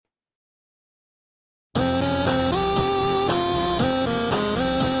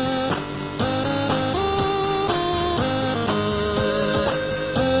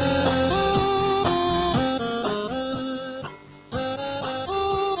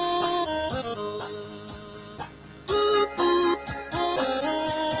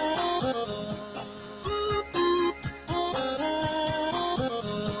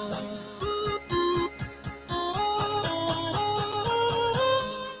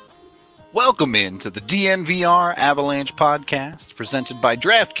Welcome into the DNVR Avalanche podcast presented by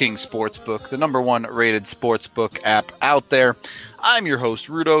DraftKings Sportsbook, the number one rated sportsbook app out there. I'm your host,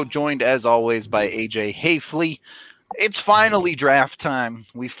 Rudo, joined as always by AJ Hayfley. It's finally draft time.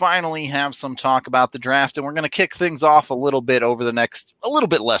 We finally have some talk about the draft, and we're going to kick things off a little bit over the next, a little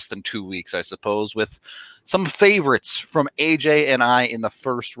bit less than 2 weeks, I suppose, with some favorites from AJ and I in the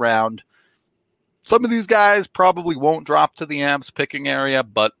first round. Some of these guys probably won't drop to the Avs picking area,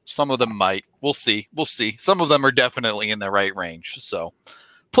 but some of them might. We'll see. We'll see. Some of them are definitely in the right range. So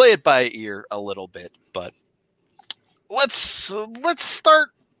play it by ear a little bit. But let's start.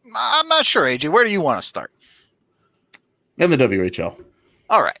 I'm not sure, AJ. Where do you want to start? In the WHL.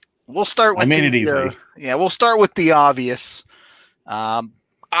 All right. We'll start with it easy. We'll start with the obvious.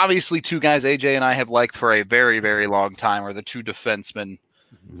 Obviously, two guys AJ and I have liked for a very, very long time are the two defensemen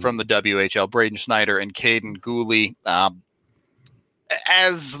from the WHL, Braden Schneider and Caden Gooley.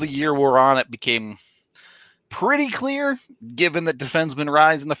 As the year wore on, it became pretty clear, given that defensemen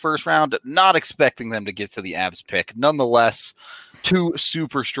rise in the first round, not expecting them to get to the Avs pick. Nonetheless, two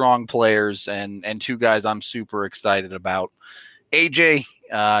super strong players and two guys I'm super excited about. AJ,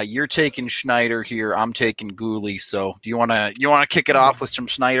 you're taking Schneider here. I'm taking Gooley. So do you want to kick it off with some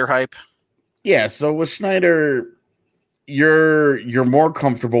Schneider hype? Yeah. So with Schneider, you're more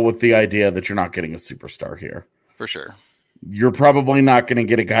comfortable with the idea that you're not getting a superstar here. For sure. You're probably not going to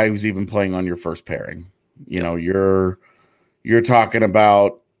get a guy who's even playing on your first pairing. You know, you're talking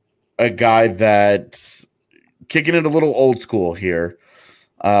about a guy that's kicking it a little old school here.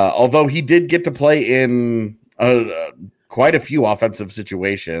 Although he did get to play in quite a few offensive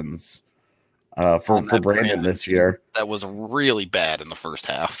situations for Brandon this year. That was really bad in the first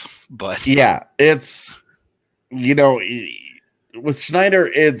half. But yeah, it's... You know, with Schneider,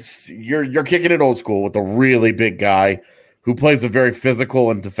 it's you're kicking it old school with a really big guy who plays a very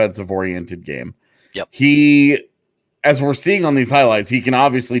physical and defensive-oriented game. Yep. He, as we're seeing on these highlights, he can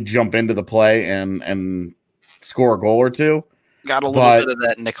obviously jump into the play and score a goal or two. Got a little bit of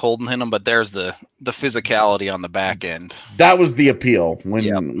that Nick Holden in him, but there's the physicality on the back end. That was the appeal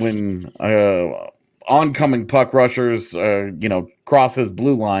when oncoming puck rushers, cross his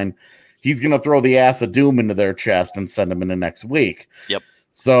blue line. He's going to throw the ass of doom into their chest and send them into next week. Yep.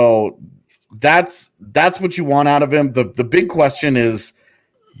 So that's what you want out of him. The big question is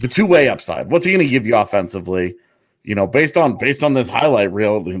the two-way upside. What's he going to give you offensively? You know, based on this highlight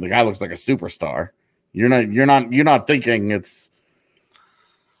reel, the guy looks like a superstar. You're not thinking it's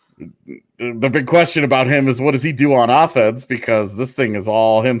the big question about him is what does he do on offense, because this thing is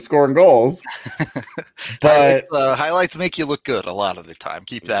all him scoring goals. But highlights make you look good a lot of the time.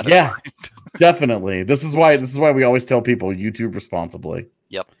 Keep that in mind. Definitely. This is why we always tell people YouTube responsibly.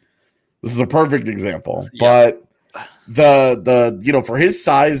 Yep. This is a perfect example. Yep. But the for his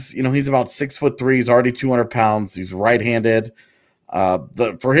size, he's about 6'3", he's already 200 pounds, he's right-handed.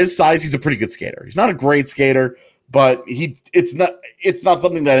 For his size, he's a pretty good skater. He's not a great skater, but it's not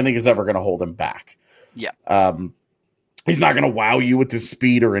something that I think is ever going to hold him back. Yeah. He's not going to wow you with his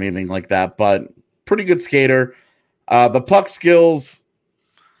speed or anything like that, but pretty good skater. The puck skills,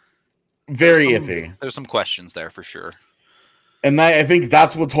 very iffy. There's some questions there for sure. And I think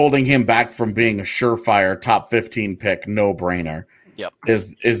that's what's holding him back from being a surefire top 15 pick, no brainer. Yep.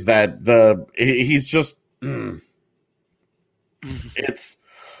 Is that he's just it's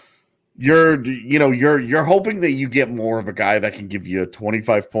you're hoping that you get more of a guy that can give you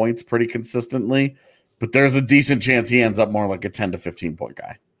 25 points pretty consistently, but there's a decent chance he ends up more like a 10 to 15 point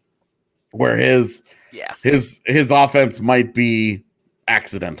guy, where his offense might be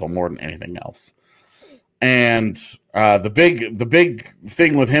accidental more than anything else. And the big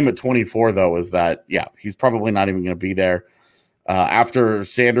thing with him at 24 though is that he's probably not even going to be there after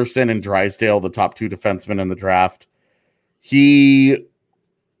Sanderson and Drysdale, the top two defensemen in the draft. He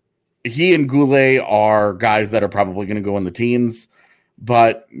and Goulet are guys that are probably going to go in the teens,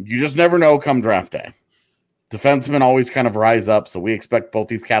 but you just never know come draft day. Defensemen always kind of rise up, so we expect both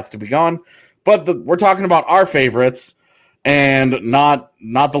these cats to be gone. But we're talking about our favorites and not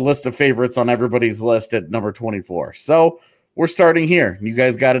the list of favorites on everybody's list at number 24. So we're starting here. You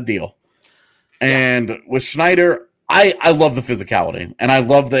guys got a deal. And with Schneider, I love the physicality, and I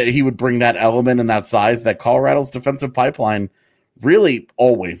love that he would bring that element and that size that Colorado's defensive pipeline really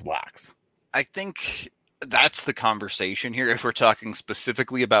always lacks. I think that's the conversation here. If we're talking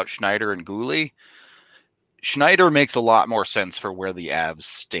specifically about Schneider and Gooley, Schneider makes a lot more sense for where the Avs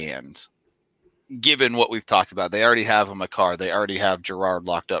stand, given what we've talked about. They already have a Makar. They already have Gerard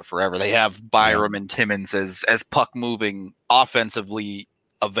locked up forever. They have Byram and Timmins as puck-moving, offensively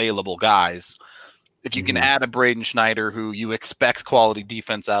available guys. If you can add a Braden Schneider who you expect quality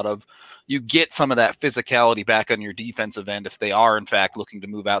defense out of, you get some of that physicality back on your defensive end if they are, in fact, looking to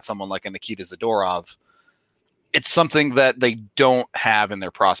move out someone like a Nikita Zadorov. It's something that they don't have in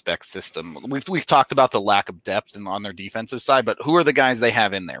their prospect system. We've talked about the lack of depth on their defensive side, but who are the guys they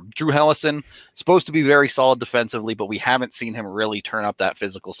have in there? Drew Hellison, supposed to be very solid defensively, but we haven't seen him really turn up that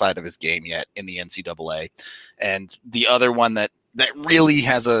physical side of his game yet in the NCAA. And the other one that really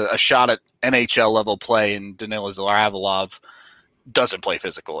has a shot at NHL level play in Danila Zaravalov doesn't play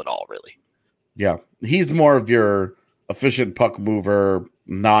physical at all, really. Yeah, he's more of your efficient puck mover,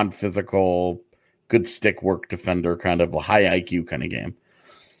 non-physical, good stick work defender, kind of a high IQ kind of game.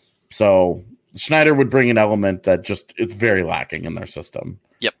 So Schneider would bring an element that just it's very lacking in their system.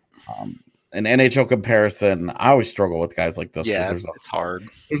 Yep. An NHL comparison, I always struggle with guys like this. Yeah, it's hard.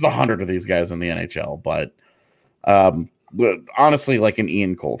 There's 100 of these guys in the NHL, but honestly, like an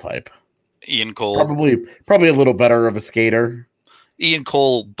Ian Cole type. Ian Cole. Probably a little better of a skater. Ian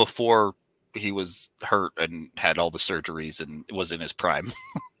Cole before he was hurt and had all the surgeries and was in his prime.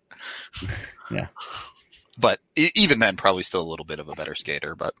 Yeah. But even then, probably still a little bit of a better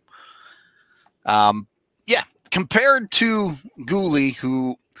skater. But yeah, compared to Guhle,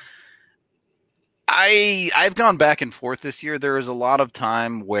 who I've gone back and forth this year. There is a lot of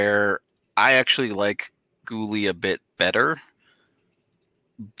time where I actually like Guhle a bit better,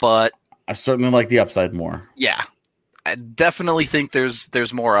 but I certainly like the upside more. Yeah, I definitely think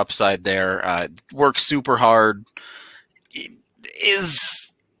there's more upside there. Works super hard.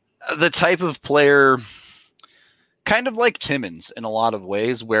 Is the type of player kind of like Timmins in a lot of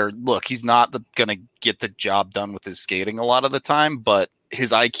ways where, look, he's not going to get the job done with his skating a lot of the time, but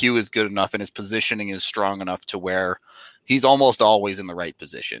his IQ is good enough and his positioning is strong enough to where he's almost always in the right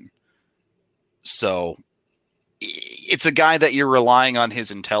position. So it's a guy that you're relying on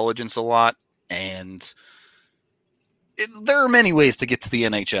his intelligence a lot, and there are many ways to get to the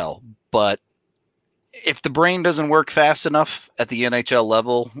NHL, but if the brain doesn't work fast enough at the NHL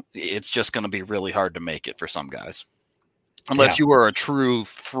level, it's just going to be really hard to make it for some guys. Unless you are a true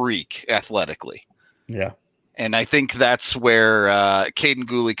freak athletically. Yeah. And I think that's where Kaiden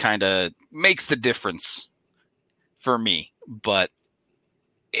Guhle kind of makes the difference for me. But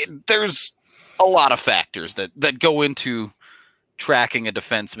there's a lot of factors that go into tracking a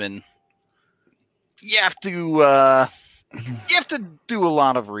defenseman. You have to do a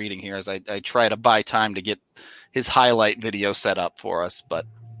lot of reading here as I try to buy time to get his highlight video set up for us. But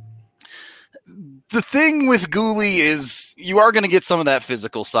the thing with Guhle is you are going to get some of that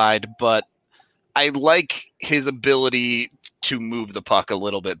physical side, but I like his ability to move the puck a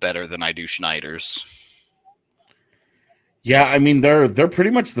little bit better than I do Schneider's. Yeah, I mean, they're pretty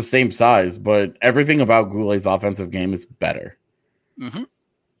much the same size, but everything about Guhle's offensive game is better. Mm-hmm.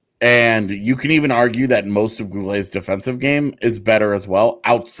 And you can even argue that most of Guhle's defensive game is better as well,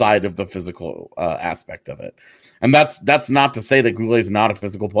 outside of the physical aspect of it. And that's not to say that Guhle is not a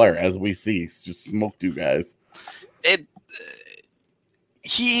physical player, as we see. He's just smoked two guys.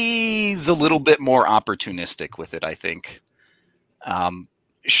 He's a little bit more opportunistic with it, I think.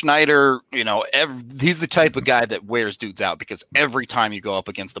 Schneider, he's the type of guy that wears dudes out because every time you go up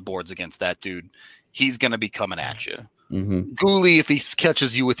against the boards against that dude, he's going to be coming at you. Mm-hmm. Guhle, if he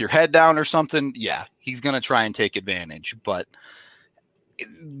catches you with your head down or something, yeah, he's going to try and take advantage. But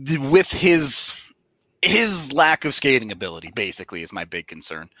with his lack of skating ability, basically, is my big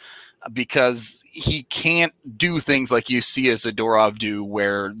concern. Because he can't do things like you see as Zadorov do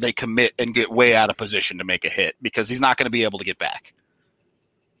where they commit and get way out of position to make a hit because he's not going to be able to get back.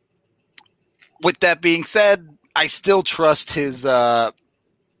 With that being said, I still trust his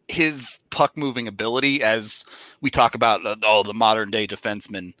puck moving ability as we talk about the modern day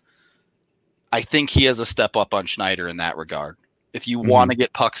defenseman. I think he has a step up on Schneider in that regard. If you want to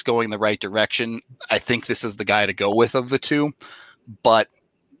get pucks going the right direction, I think this is the guy to go with of the two. But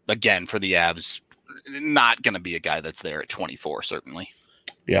again, for the Avs, not going to be a guy that's there at 24, certainly.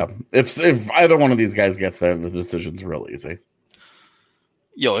 Yeah. If either one of these guys gets there, the decision's real easy.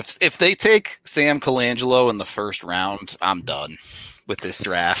 If they take Sam Colangelo in the first round, I'm done with this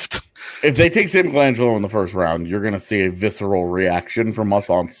draft. If they take Sam Colangelo in the first round, you're going to see a visceral reaction from us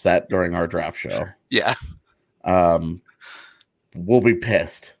on set during our draft show. Yeah. We'll be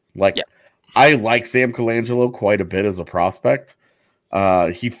pissed. I like Sam Colangelo quite a bit as a prospect.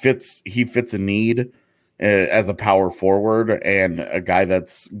 He fits a need as a power forward and a guy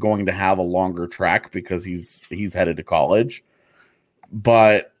that's going to have a longer track because he's headed to college.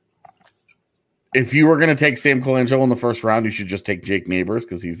 But if you were going to take Sam Colangelo in the first round, you should just take Jake Neighbors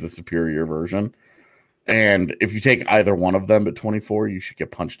because he's the superior version. And if you take either one of them at 24, you should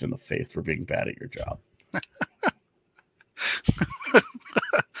get punched in the face for being bad at your job.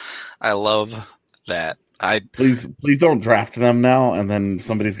 I love that. Please don't draft them now, and then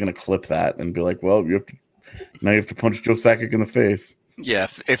somebody's going to clip that and be like, "Well, you have to punch Joe Sakic in the face." Yeah,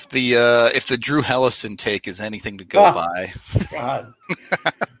 if the Drew Hellison take is anything to go by. God.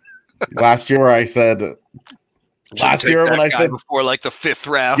 Last year I said when I said before like the 5th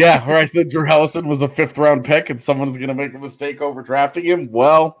round. Yeah, where I said Drew Hellison was a 5th round pick and someone's gonna make a mistake over drafting him.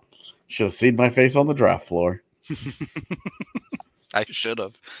 Well, should have seen my face on the draft floor. I should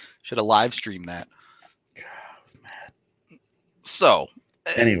have live streamed that. God, I was mad. So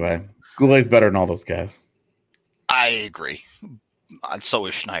anyway, Goulet's better than all those guys. I agree. So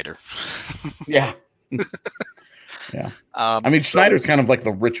is Schneider. Yeah. Yeah. I mean, Schneider's kind of like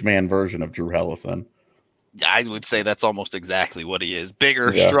the rich man version of Drew Hellison. I would say that's almost exactly what he is.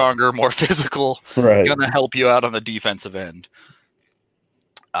 Bigger, stronger, more physical. Right. Gonna help you out on the defensive end.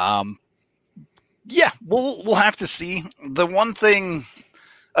 Yeah, we'll have to see. The one thing,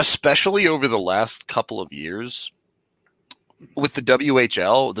 especially over the last couple of years, with the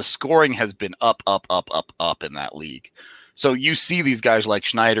WHL, the scoring has been up in that league. So you see these guys like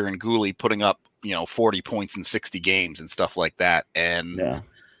Schneider and Goulet putting up, 40 points in 60 games and stuff like that. And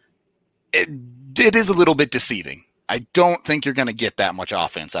it is a little bit deceiving. I don't think you're going to get that much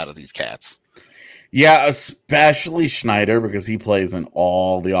offense out of these cats. Yeah, especially Schneider, because he plays in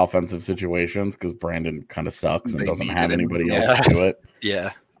all the offensive situations because Brandon kind of sucks and doesn't have anybody else to do it. Yeah.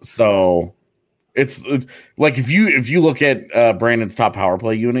 So it's like if you look at Brandon's top power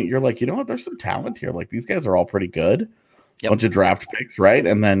play unit, you're like, you know what? There's some talent here. Like these guys are all pretty good. Bunch of draft picks, right?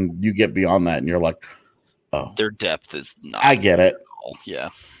 And then you get beyond that and you're like, oh. Their depth is not. I get it. Yeah.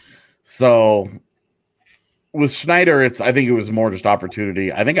 So with Schneider, I think it was more just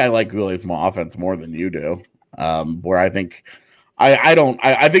opportunity. I think I like Goulet's offense more than you do. Where I think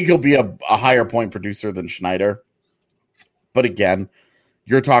I think he'll be a higher point producer than Schneider. But again,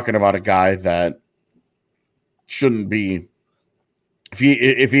 you're talking about a guy that shouldn't be.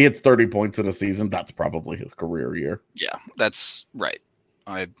 If he hits 30 points in a season, that's probably his career year. Yeah, that's right.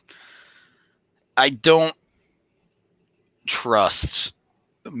 I don't trust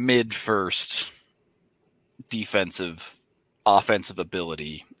mid-first offensive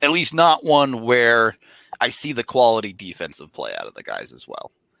ability, at least not one where I see the quality defensive play out of the guys as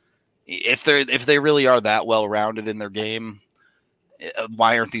well. If they really are that well-rounded in their game,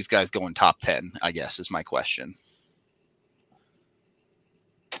 why aren't these guys going top 10, I guess, is my question.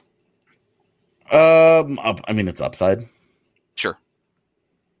 I mean, it's upside. Sure.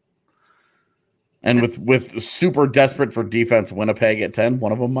 And with super desperate for defense, Winnipeg at 10,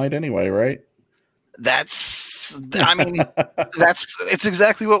 one of them might anyway, right? It's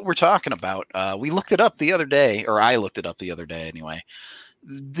exactly what we're talking about. We looked it up the other day, or I looked it up the other day anyway.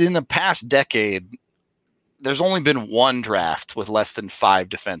 In the past decade, there's only been one draft with less than 5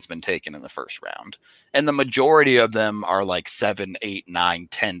 defensemen taken in the first round. And the majority of them are like 7, 8, 9,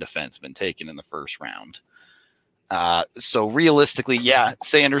 10 defensemen taken in the first round. So realistically, yeah,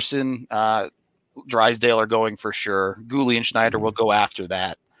 Sanderson, Drysdale are going for sure. Goulet and Schneider will go after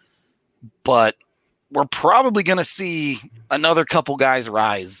that. But we're probably going to see another couple guys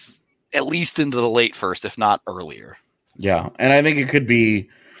rise at least into the late first, if not earlier. Yeah. And I think it could be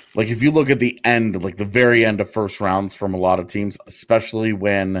like, if you look at the end, like the very end of first rounds from a lot of teams, especially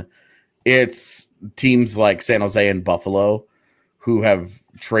when it's teams like San Jose and Buffalo who have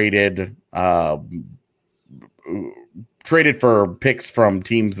traded for picks from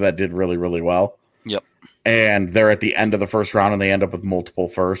teams that did really, really well. Yep. And they're at the end of the first round and they end up with multiple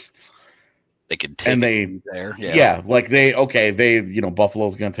firsts. They can take there. Yeah. Like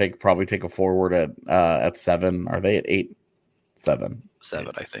Buffalo's going to probably take a forward at 7. Are they at 8? 7.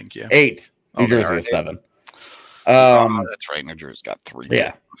 7, I think. Yeah. 8. New Jersey is 7. That's right. New Jersey's got 3.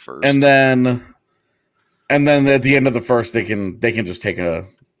 Yeah. First. And then at the end of the first, they can just take a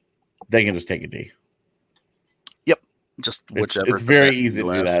D. Yep. Just whichever. It's very easy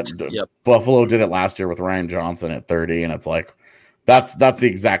to do that. Yep. Buffalo did it last year with Ryan Johnson at 30, and it's like that's the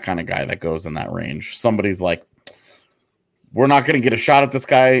exact kind of guy that goes in that range. Somebody's like, we're not going to get a shot at this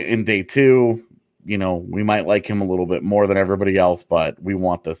guy in day 2. We might like him a little bit more than everybody else, but we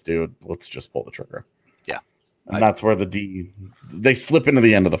want this dude. Let's just pull the trigger. Yeah. And that's where they slip into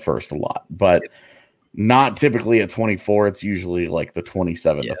the end of the first a lot, but not typically at 24. It's usually like the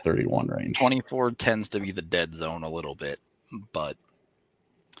 27 to 31 range. 24 tends to be the dead zone a little bit, but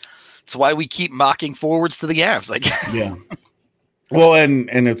it's why we keep mocking forwards to the Avs. Yeah. Well, and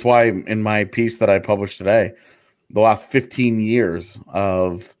it's why in my piece that I published today, the last 15 years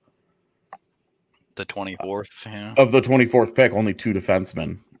of The 24th, yeah. Of the 24th pick, only 2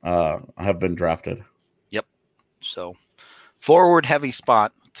 defensemen have been drafted. Yep. So forward heavy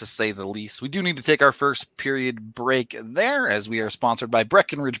spot, to say the least. We do need to take our first period break there, as we are sponsored by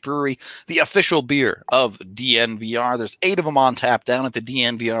Breckenridge Brewery, the official beer of DNVR. There's 8 of them on tap down at the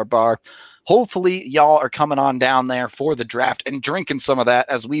DNVR bar. Hopefully y'all are coming on down there for the draft and drinking some of that,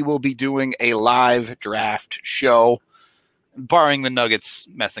 as we will be doing a live draft show, barring the Nuggets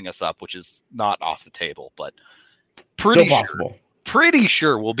messing us up, which is not off the table, but pretty Still possible. Pretty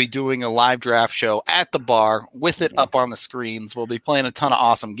sure we'll be doing a live draft show at the bar with it up on the screens. We'll be playing a ton of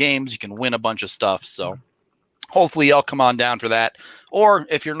awesome games. You can win a bunch of stuff. So hopefully y'all come on down for that. Or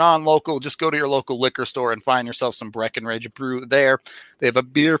if you're non-local, just go to your local liquor store and find yourself some Breckenridge Brew there. They have a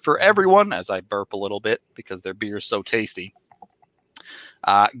beer for everyone, as I burp a little bit because their beer is so tasty.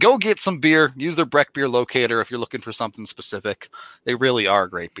 Go get some beer. Use their Breck Beer Locator if you're looking for something specific. They really are a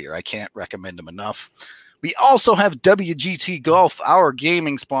great beer. I can't recommend them enough. We also have WGT Golf, our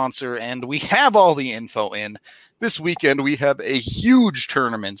gaming sponsor, and we have all the info in. This weekend, we have a huge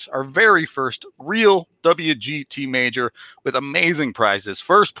tournament, our very first real WGT major with amazing prizes.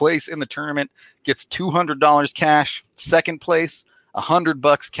 First place in the tournament gets $200 cash. Second place,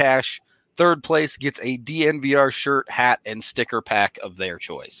 $100 cash. Third place gets a DNVR shirt, hat, and sticker pack of their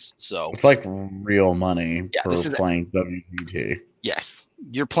choice. So it's like real money for playing WGT. Yes.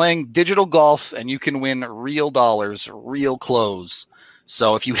 You're playing digital golf and you can win real dollars, real clothes.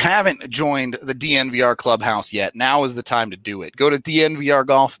 So if you haven't joined the DNVR Clubhouse yet, now is the time to do it. Go to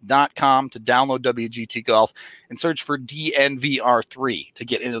dnvrgolf.com to download WGT Golf and search for DNVR3 to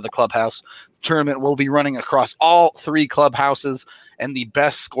get into the clubhouse. The tournament will be running across all 3 clubhouses, and the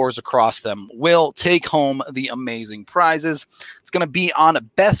best scores across them will take home the amazing prizes. It's going to be on a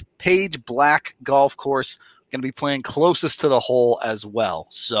Bethpage Black golf course. Going to be playing closest to the hole as well.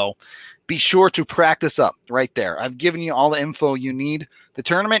 So be sure to practice up right there. I've given you all the info you need. The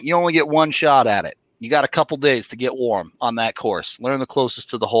tournament, you only get one shot at it. You got a couple days to get warm on that course. Learn the closest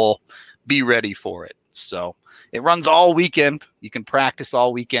to the hole. Be ready for it. So it runs all weekend. You can practice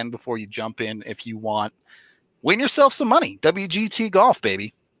all weekend before you jump in if you want. Win yourself some money. WGT Golf,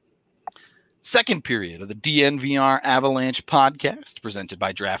 baby. Second period of the DNVR Avalanche podcast, presented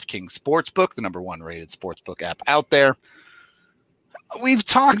by DraftKings Sportsbook, the #1 rated sportsbook app out there. We've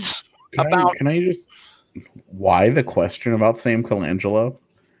talked about... Can I just... Why the question about Sam Colangelo?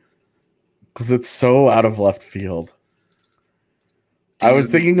 Because it's so out of left field. I was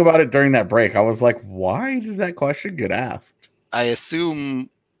thinking about it during that break. I was like, why did that question get asked? I assume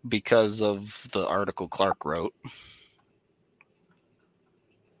because of the article Clark wrote.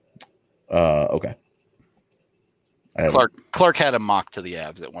 Okay. Clark had a mock to the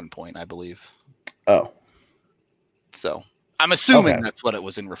Avs at one point, I believe. Oh. So I'm assuming that's what it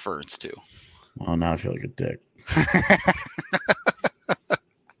was in reference to. Well, now I feel like a dick.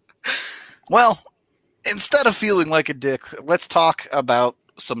 Well, instead of feeling like a dick, let's talk about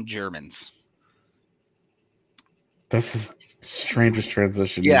some Germans. This is strangest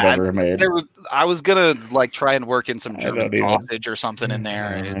transition you've ever made. I was gonna try and work in some German sausage or something in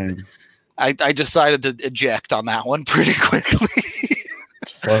there. And I decided to eject on that one pretty quickly.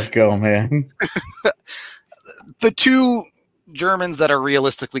 Just let it go, man. The 2 Germans that are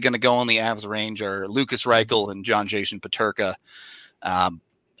realistically going to go in the Avs range are Lukas Reichel and John-Jason Peterka.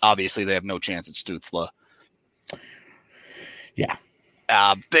 Obviously, they have no chance at Stützle. Yeah.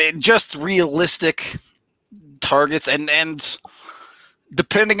 Just realistic targets, and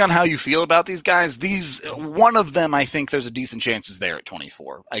depending on how you feel about these guys, one of them, I think there's a decent chance is there at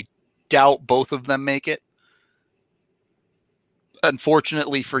 24. I doubt both of them make it.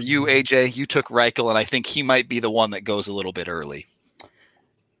 Unfortunately for you, AJ, you took Reichel, and I think he might be the one that goes a little bit early.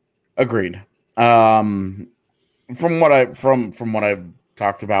 Agreed. From what I've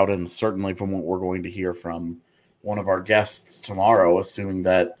talked about, and certainly from what we're going to hear from one of our guests tomorrow, assuming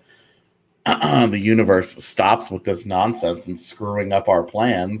that the universe stops with this nonsense and screwing up our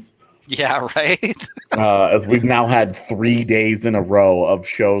plans. Yeah, right. As we've now had 3 days in a row of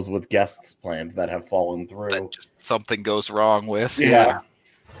shows with guests planned that have fallen through. That just something goes wrong with. Yeah.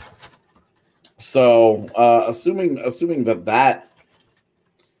 So, assuming that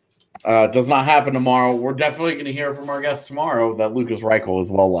does not happen tomorrow, we're definitely going to hear from our guest tomorrow that Lukas Reichel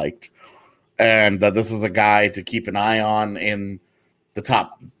is well liked, and that this is a guy to keep an eye on in the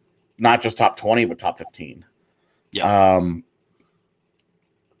top, not just top 20, but top 15. Yeah.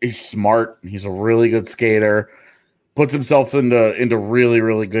 He's smart. He's a really good skater. Puts himself into really,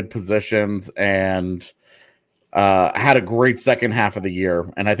 really good positions, and had a great second half of the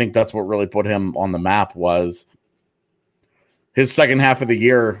year. And I think that's what really put him on the map was his second half of the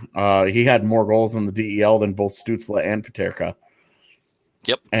year, he had more goals in the DEL than both Stützle and Peterka.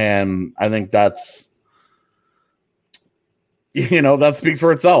 Yep. And I think that's, that speaks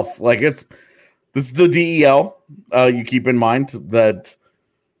for itself. Like this is the DEL. You keep in mind that,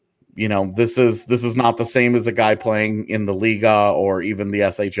 this is not the same as a guy playing in the Liga or even the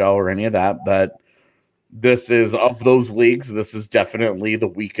SHL or any of that, but this is, of those leagues, this is definitely the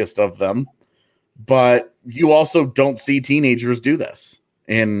weakest of them. But you also don't see teenagers do this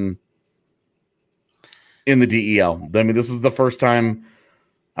in the DEL. I mean, this is the first time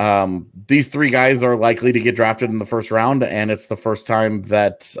these three guys are likely to get drafted in the first round, and it's the first time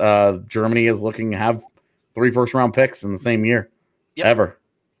that Germany is looking to have 3 first-round picks in the same year, ever.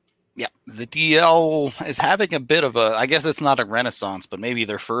 Yeah, the DEL is having a bit of a, I guess it's not a renaissance, but maybe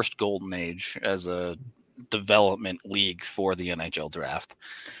their first golden age as a development league for the NHL draft.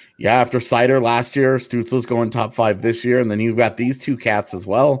 Yeah, after Seider last year, Stützle's going top 5 this year, and then you've got these two cats as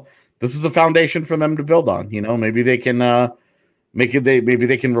well. This is a foundation for them to build on. Maybe they can maybe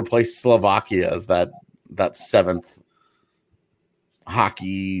they can replace Slovakia as that 7th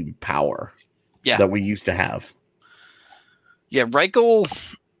hockey power that we used to have. Yeah, Reichel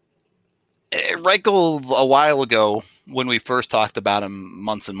a while ago, when we first talked about him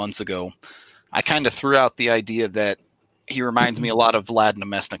months and months ago, I kind of threw out the idea that he reminds me a lot of Vlad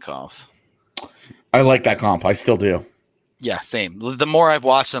Namestnikov. I like that comp. I still do. Yeah, same. The more I've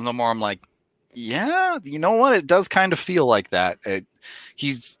watched him, the more I'm like, yeah, you know what? It does kind of feel like that.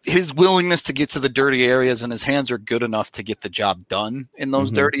 His willingness to get to the dirty areas, and his hands are good enough to get the job done in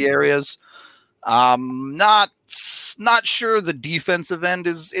those dirty areas. Not sure the defensive end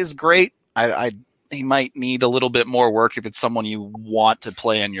is great. He might need a little bit more work if it's someone you want to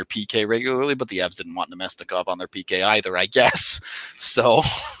play on your PK regularly, but the Avs didn't want Namestnikov on their PK either, I guess. So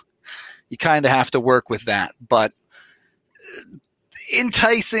you kind of have to work with that. But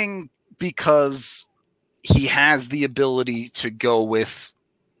enticing because he has the ability to go with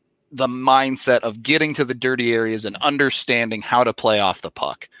the mindset of getting to the dirty areas and understanding how to play off the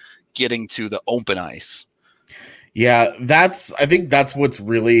puck, getting to the open ice. Yeah, I think that's what's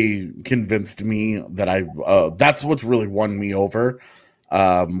really convinced me that that's what's really won me over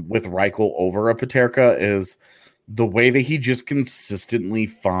with Reichel over a Peterka is the way that he just consistently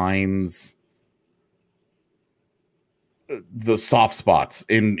finds the soft spots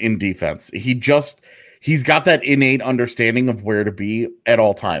in defense. He's got that innate understanding of where to be at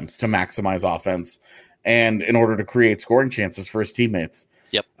all times to maximize offense and in order to create scoring chances for his teammates.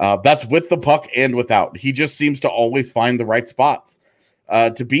 Yep. That's with the puck and without. He just seems to always find the right spots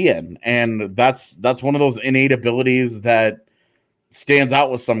to be in. And that's one of those innate abilities that stands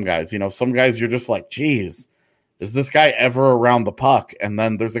out with some guys. Some guys you're just like, geez, is this guy ever around the puck? And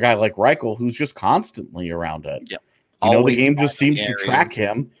then there's a guy like Reichel who's just constantly around it. Yep. The game just seems to track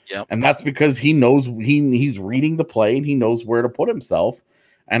him. Yep. And that's because he knows he's reading the play and he knows where to put himself.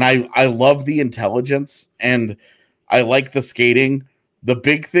 And I love the intelligence and I like the skating. The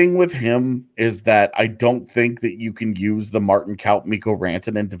big thing with him is that I don't think that you can use the Martin Kaut, Mikko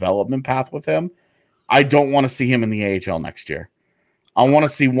Rantanen development path with him. I don't want to see him in the AHL next year. I want to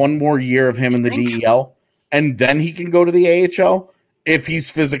see one more year of him in the DEL, and then he can go to the AHL if he's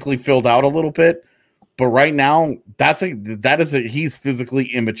physically filled out a little bit. But right now, he's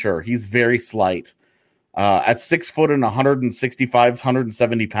physically immature. He's very slight. At 6 foot and 165,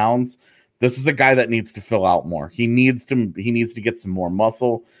 170 pounds, this is a guy that needs to fill out more. He needs to get some more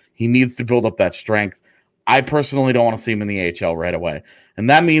muscle. He needs to build up that strength. I personally don't want to see him in the AHL right away. And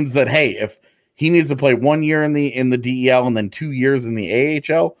that means that, hey, if he needs to play 1 year in the DEL and then 2 years in the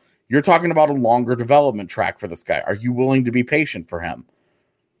AHL, you're talking about a longer development track for this guy. Are you willing to be patient for him?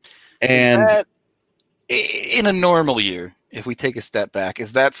 And in a normal year, if we take a step back,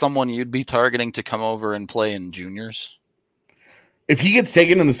 is that someone you'd be targeting to come over and play in juniors? If he gets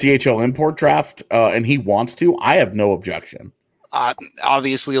taken in the CHL import draft and he wants to, I have no objection.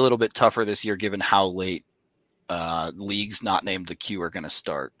 Obviously, a little bit tougher this year given how late leagues not named the Q are going to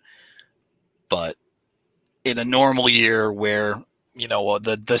start. But in a normal year where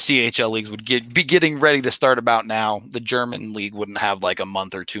the CHL leagues would be getting ready to start about now, the German league wouldn't have like a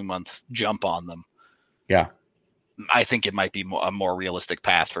month or 2 month jump on them. Yeah, I think it might be a more realistic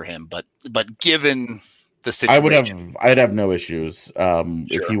path for him. But given the situation, I'd have no issues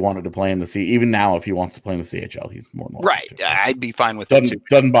if he wanted to play in the C. Even now, if he wants to play in the CHL, he's more than right. I'd be fine with it too.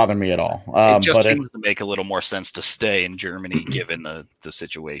 Doesn't bother me at all. It just seems to make a little more sense to stay in Germany given the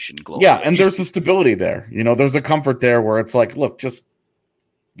situation globally. Yeah, and there's a stability there. There's a comfort there where it's like, look, just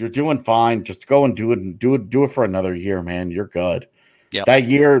you're doing fine. Just go and do it for another year, man. You're good. Yeah, that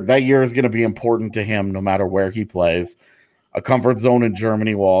year is going to be important to him no matter where he plays. a comfort zone in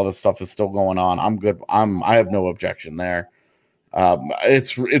Germany while all this stuff is still going on, I'm good. I have no objection there.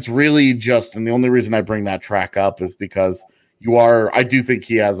 It's really just, and the only reason I bring that track up is because I do think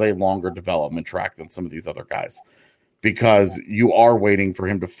he has a longer development track than some of these other guys, because you are waiting for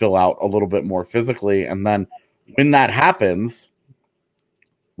him to fill out a little bit more physically. And then when that happens,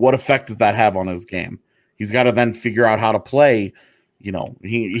 what effect does that have on his game? He's got to then figure out how to play.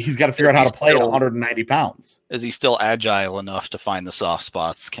 He's got to figure out how to play at 190 pounds. Is he still agile enough to find the soft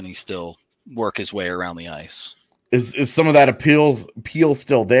spots? Can he still work his way around the ice? Is some of that appeal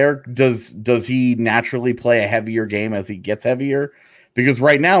still there? Does he naturally play a heavier game as he gets heavier? Because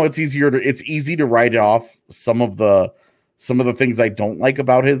right now it's easy to write off some of the things I don't like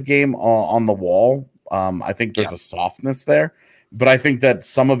about his game on the wall. I think there's a softness there, but I think that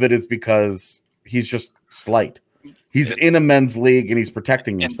some of it is because he's just slight. He's in a men's league and he's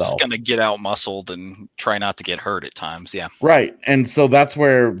protecting himself. He's going to get out muscled and try not to get hurt at times. Yeah. Right. And so that's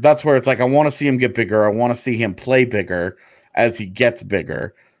where it's like, I want to see him get bigger. I want to see him play bigger as he gets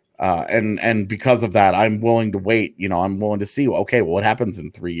bigger. And because of that, I'm willing to wait. I'm willing to see, okay, well, what happens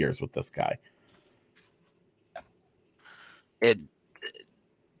in 3 years with this guy? You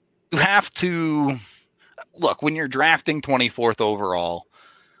have to look, when you're drafting 24th overall,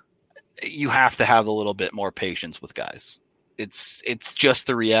 you have to have a little bit more patience with guys. It's just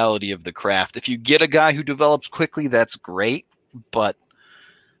the reality of the craft. If you get a guy who develops quickly, that's great, but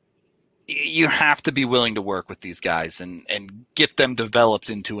you have to be willing to work with these guys and get them developed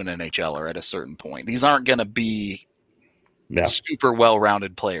into an NHLer at a certain point. These aren't going to be super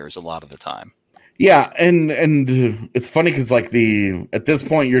well-rounded players a lot of the time. Yeah, and it's funny because at this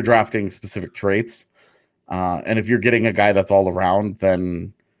point you're drafting specific traits, and if you're getting a guy that's all around,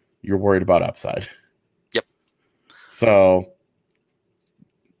 then you're worried about upside. Yep. So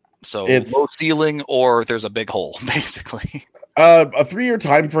it's low ceiling or there's a big hole, basically. A 3-year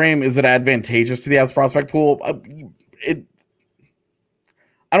time frame, is it advantageous to the Avs prospect pool? I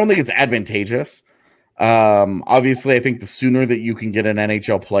don't think it's advantageous. Obviously, I think the sooner that you can get an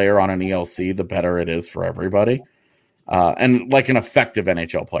NHL player on an ELC, the better it is for everybody. And like an effective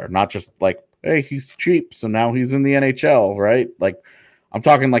NHL player, not just like, hey, he's cheap, so now he's in the NHL, right? Like, I'm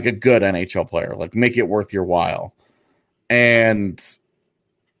talking like a good NHL player, like make it worth your while. And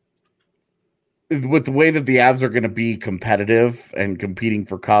with the way that the Avs are going to be competitive and competing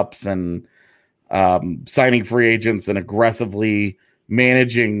for cups and signing free agents and aggressively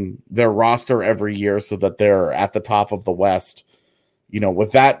managing their roster every year so that they're at the top of the West,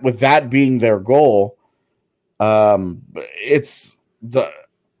 with that being their goal, it's the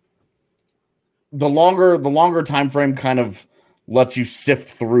longer time frame kind of lets you sift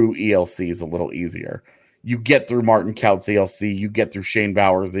through ELCs a little easier. You get through Martin Kaut's ELC, you get through Shane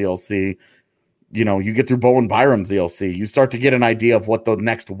Bauer's ELC, you get through Bowen Byram's ELC. You start to get an idea of what the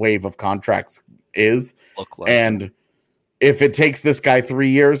next wave of contracts is. Look like. And if it takes this guy 3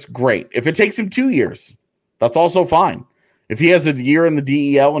 years, great. If it takes him 2 years, that's also fine. If he has a year in the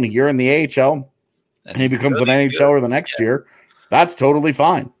DEL and a year in the AHL, and he becomes an NHLer the next year, that's totally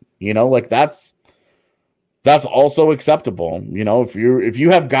fine. That's also acceptable. If you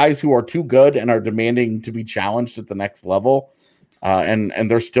have guys who are too good and are demanding to be challenged at the next level,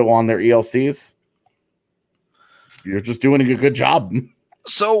 and they're still on their ELCs, you're just doing a good job.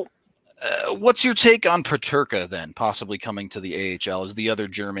 So, what's your take on Peterka then, possibly coming to the AHL as the other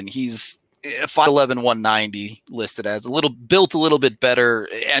German? He's 5'11", 190 listed as built a little bit better,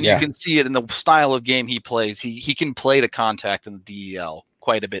 and you can see it in the style of game he plays. He can play to contact in the DEL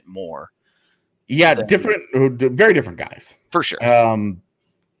quite a bit more. Yeah, very different guys for sure.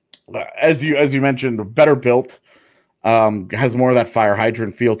 As you mentioned, better built, has more of that fire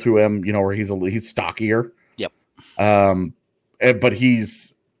hydrant feel to him. Where he's stockier. Yep. But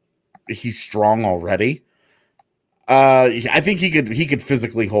he's strong already. I think he could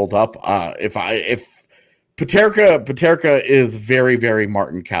physically hold up. If Peterka is very, very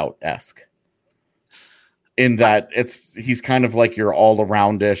Martin Kaut-esque in that he's kind of like your all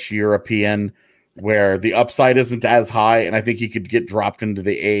around-ish European, where the upside isn't as high, and I think he could get dropped into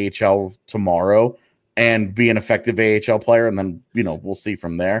the AHL tomorrow and be an effective AHL player, and then we'll see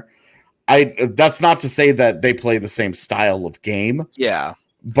from there. That's not to say that they play the same style of game. Yeah.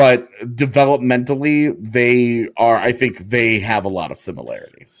 But developmentally, I think they have a lot of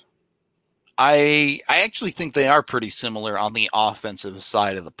similarities. I actually think they are pretty similar on the offensive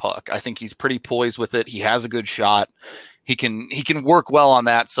side of the puck. I think he's pretty poised with it. He has a good shot. He can work well on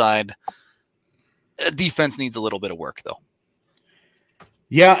that side. Defense needs a little bit of work, though.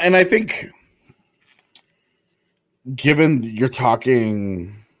 Yeah, and I think given you're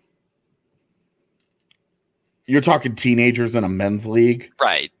talking you're talking teenagers in a men's league.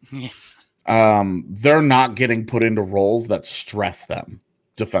 Right. They're not getting put into roles that stress them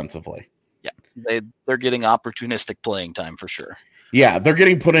defensively. Yeah. They're getting opportunistic playing time for sure. Yeah, they're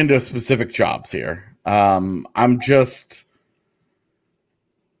getting put into specific jobs here. I'm just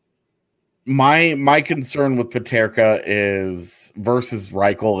my concern with Peterka is versus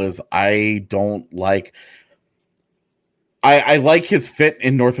Reichel is I like his fit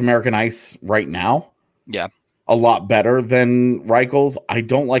in North American ice right now. Yeah. A lot better than Reichel's. I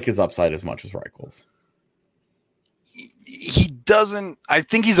don't like his upside as much as Reichel's. He doesn't. I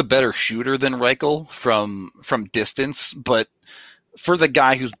think he's a better shooter than Reichel from distance, but for the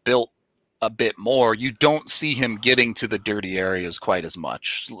guy who's built a bit more, you don't see him getting to the dirty areas quite as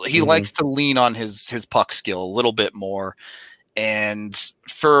much. He likes to lean on his puck skill a little bit more. And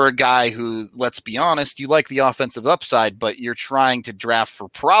for a guy who, let's be honest, you like the offensive upside, but you're trying to draft for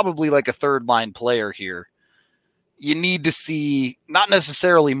probably like a third line player here, you need to see not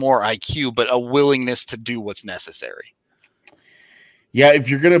necessarily more IQ, but a willingness to do what's necessary. Yeah, if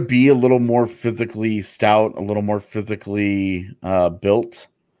you're going to be a little more physically stout, a little more physically built,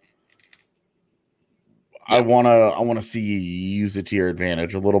 yeah. I want to see you use it to your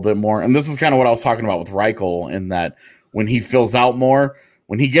advantage a little bit more. And this is kind of what I was talking about with Reichel, in that when he fills out more,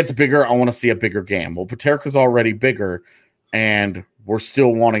 when he gets bigger, I want to see a bigger game. Well, Peterka's already bigger, and we're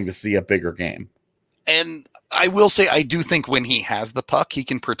still wanting to see a bigger game. And I will say, I do think when he has the puck, he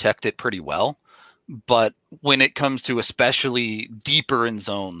can protect it pretty well. But when it comes to especially deeper in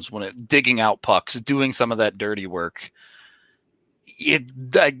zones, digging out pucks, doing some of that dirty work, you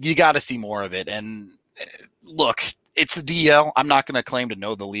got to see more of it. And look, it's the DL. I'm not going to claim to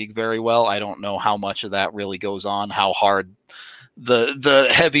know the league very well. I don't know how much of that really goes on, how hard the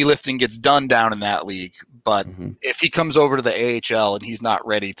heavy lifting gets done down in that league. But if he comes over to the AHL and he's not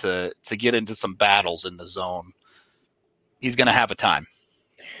ready to get into some battles in the zone, he's going to have a time.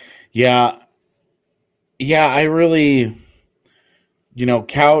 Yeah. Yeah, I really,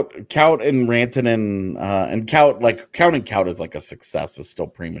 Kaut and Rantanen and counting Kaut as like a success is still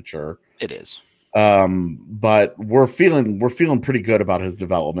premature. It is. But we're feeling pretty good about his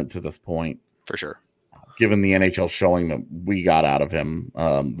development to this point. For sure. Given the NHL showing that we got out of him,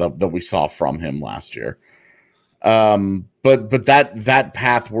 that we saw from him last year. But that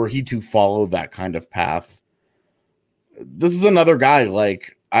path, were he to follow that kind of path, this is another guy,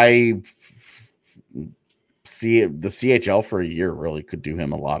 like, I see the CHL for a year really could do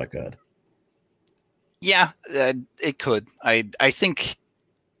him a lot of good. Yeah, it could. I think,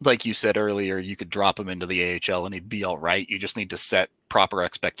 like you said earlier, you could drop him into the AHL and he'd be all right. You just need to set proper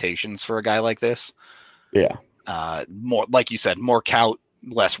expectations for a guy like this. Yeah. More, like you said, more Kaut,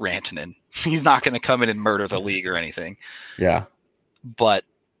 less Rantanen. He's not going to come in and murder the league or anything. Yeah. But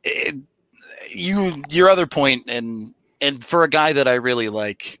your other point, and for a guy that I really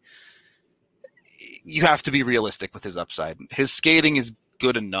like, you have to be realistic with his upside. His skating is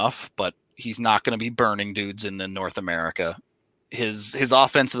good enough, but he's not going to be burning dudes in North America. His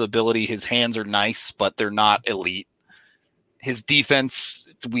offensive ability, his hands are nice, but they're not elite. His defense,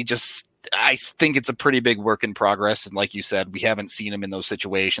 I think it's a pretty big work in progress. And like you said, we haven't seen him in those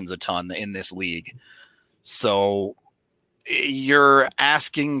situations a ton in this league. So you're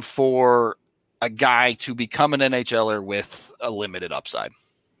asking for a guy to become an NHLer with a limited upside.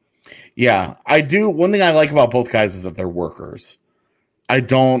 Yeah, I do. One thing I like about both guys is that they're workers. I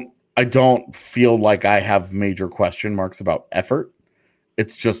don't feel like I have major question marks about effort.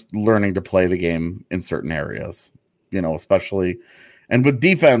 It's just learning to play the game in certain areas, especially. And with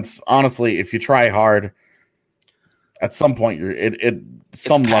defense, honestly, if you try hard, at some point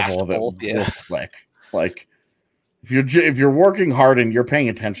some level of it will click. Like if you're working hard and you're paying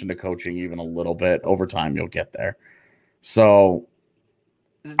attention to coaching even a little bit, over time you'll get there. So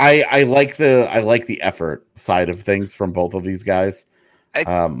I like the effort side of things from both of these guys. I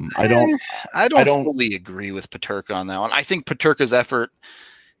don't fully agree with Peterka on that one. I think Peterka's effort,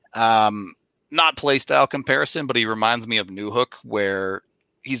 not play style comparison, but he reminds me of Newhook, where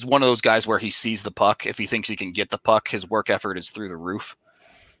he's one of those guys where he sees the puck. If he thinks he can get the puck, his work effort is through the roof.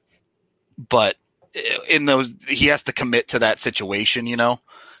 But in those, he has to commit to that situation,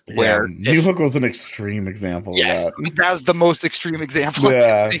 where Newhook was an extreme example of that. That was the most extreme example.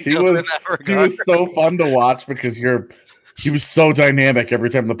 Yeah, he was so fun to watch because he was so dynamic every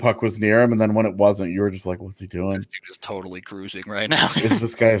time the puck was near him, and then when it wasn't, you were just like, what's he doing? This dude is totally cruising right now. Is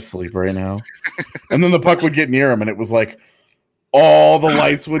this guy asleep right now? And then the puck would get near him, and it was like all the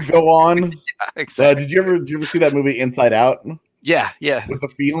lights would go on. Yeah, exactly. Did you ever see that movie Inside Out? Yeah. With the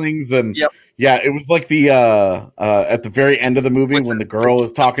feelings and yep. Yeah, it was like the at the very end of the when the girl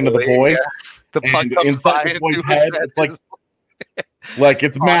is talking to the boy, The puck and comes inside by the boy's into head, his it's like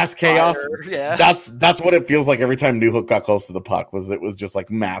it's mass chaos. Yeah, That's what it feels like every time Newhook got close to the puck. It was just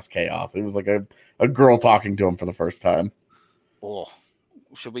like mass chaos. It was like a girl talking to him for the first time. Oh,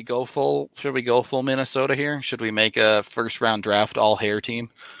 should we go full Minnesota here? Should we make a first round draft all hair team?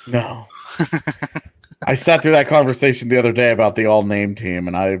 No. I sat through that conversation the other day about the all name team,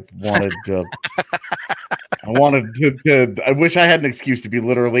 and I wanted to. I wish I had an excuse to be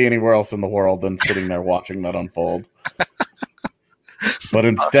literally anywhere else in the world than sitting there watching that unfold. But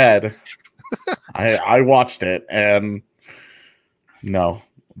instead, I watched it, and no,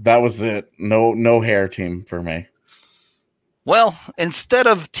 that was it. No hair team for me. Well, instead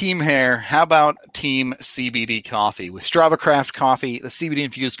of Team Hair, how about Team CBD Coffee? With Strava Craft Coffee, the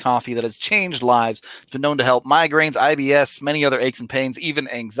CBD-infused coffee that has changed lives. It's been known to help migraines, IBS, many other aches and pains, even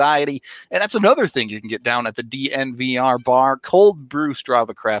anxiety. And that's another thing you can get down at the DNVR bar. Cold brew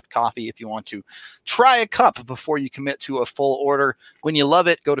Strava Craft Coffee if you want to try a cup before you commit to a full order. When you love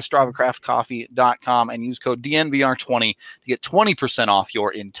it, go to StravaCraftCoffee.com and use code DNVR20 to get 20% off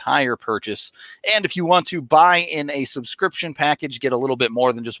your entire purchase. And if you want to buy in a subscription package, get a little bit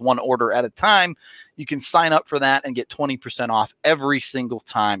more than just one order at a time, you can sign up for that and get 20% off every single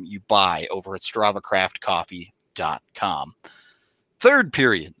time you buy over at StravaCraftCoffee.com. Third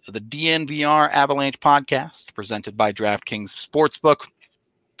period of the DNVR Avalanche podcast presented by DraftKings Sportsbook.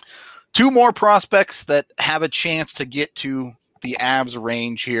 Two more prospects that have a chance to get to the Avs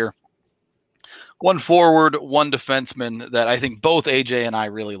range here. One forward, one defenseman that I think both AJ and I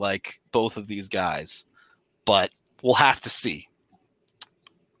really like, both of these guys. But we'll have to see.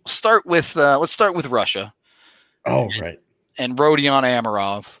 Let's start with Russia. Oh, right. And Rodion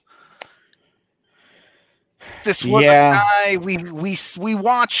Amirov. This was a guy we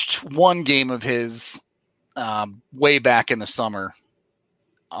watched one game of his way back in the summer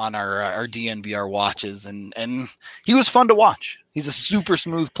on our DNVR watches, and he was fun to watch. He's a super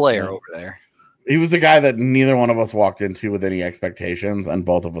smooth player over there. He was a guy that neither one of us walked into with any expectations, and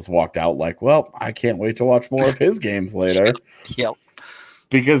both of us walked out like, well, I can't wait to watch more of his games later. Yep.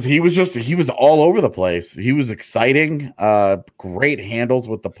 Because he was all over the place. He was exciting, great handles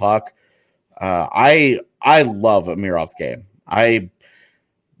with the puck. I love Amirov's game.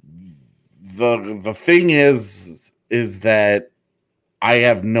 The thing is that I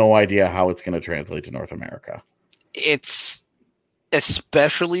have no idea how it's going to translate to North America. It's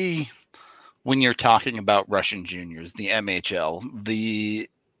especially when you're talking about Russian juniors, the MHL, the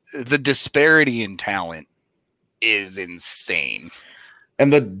disparity in talent is insane.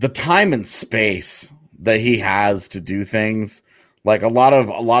 And the time and space that he has to do things, like a lot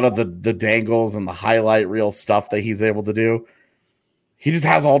of the dangles and the highlight reel stuff that he's able to do, he just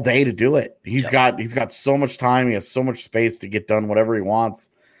has all day to do it. He's got so much time. He has so much space to get done whatever he wants.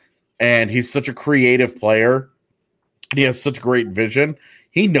 And he's such a creative player. He has such great vision.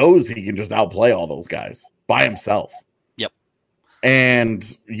 He knows he can just outplay all those guys by himself. Yep.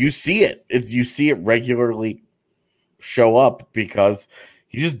 And you see it. You see it regularly show up because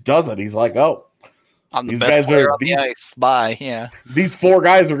he just does it. He's like, oh, I'm the best player on the ice. Bye. Yeah. These four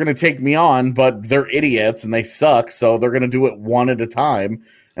guys are going to take me on, but they're idiots and they suck. So they're going to do it one at a time.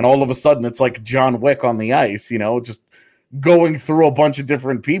 And all of a sudden it's like John Wick on the ice, just going through a bunch of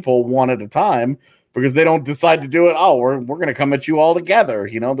different people one at a time because they don't decide to do it. Oh, we're going to come at you all together.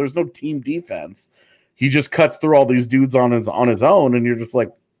 There's no team defense. He just cuts through all these dudes on his own. And you're just like,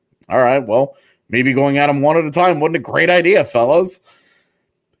 all right, well, maybe going at them one at a time wasn't a great idea, fellas.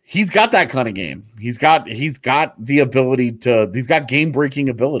 He's got that kind of game. He's got the ability he's got game-breaking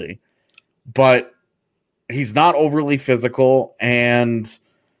ability, but he's not overly physical and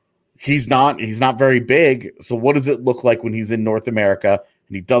he's not very big. So what does it look like when he's in North America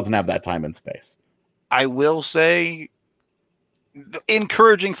and he doesn't have that time and space? I will say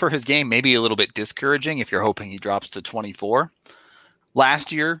encouraging for his game, maybe a little bit discouraging if you're hoping he drops to 24.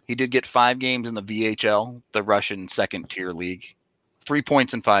 Last year, he did get 5 games in the VHL, the Russian second-tier league. 3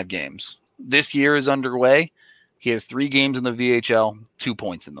 points in 5 games. This year is underway. He has 3 games in the VHL, 2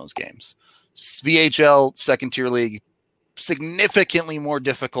 points in those games. VHL, second-tier league, significantly more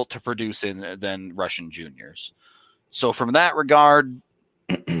difficult to produce in than Russian juniors. So from that regard,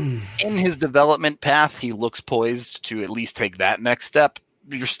 in his development path, he looks poised to at least take that next step.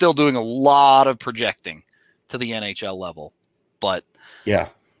 You're still doing a lot of projecting to the NHL level, but yeah,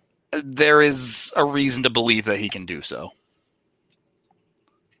 there is a reason to believe that he can do so.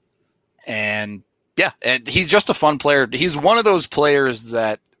 And yeah, and he's just a fun player. He's one of those players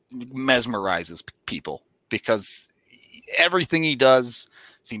that mesmerizes people because everything he does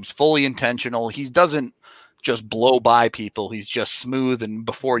seems fully intentional. He doesn't just blow by people. He's just smooth, and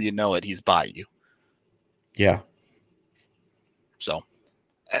before you know it, he's by you. Yeah. So,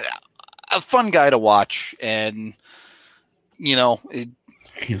 a fun guy to watch, and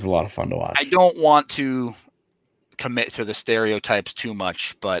he's a lot of fun to watch. I don't want to commit to the stereotypes too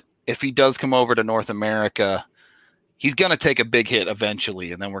much, but if he does come over to North America, he's going to take a big hit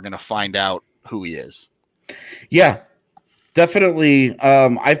eventually, and then we're going to find out who he is. Yeah, definitely.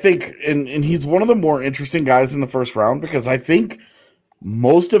 I think, and he's one of the more interesting guys in the first round, because I think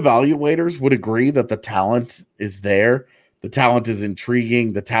most evaluators would agree that the talent is there. The talent is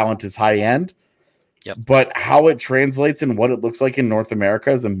intriguing. The talent is high end. Yep. But how it translates and what it looks like in North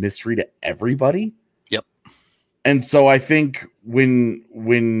America is a mystery to everybody. Yep. And so I think when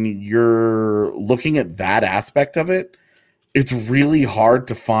you're looking at that aspect of it, it's really hard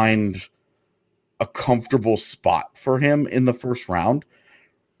to find a comfortable spot for him in the first round,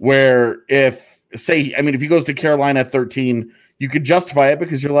 where if he goes to Carolina at 13, you could justify it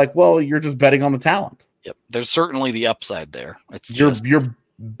because you're like, well, you're just betting on the talent. Yep. There's certainly the upside there. You're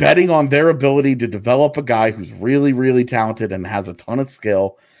betting on their ability to develop a guy who's really, really talented and has a ton of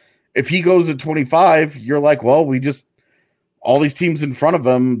skill. If he goes at 25, you're like, well, all these teams in front of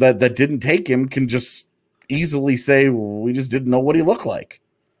him that didn't take him can just easily say, well, we just didn't know what he looked like.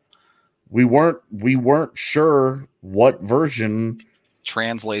 We weren't sure what version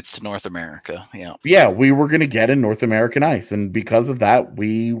translates to North America. Yeah. Yeah, we were going to get in North American ice. And because of that,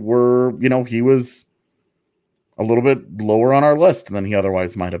 we were, he was a little bit lower on our list than he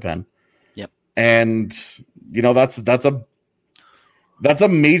otherwise might have been. Yep. And, that's a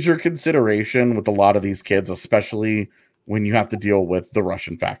major consideration with a lot of these kids, especially when you have to deal with the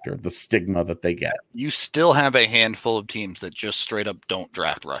Russian factor, the stigma that they get. You still have a handful of teams that just straight up don't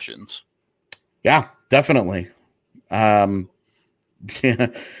draft Russians. Yeah, definitely. Yeah,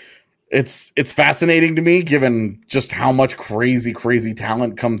 it's fascinating to me, given just how much crazy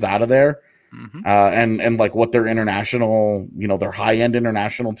talent comes out of there. Mm-hmm. And like what their international, their high-end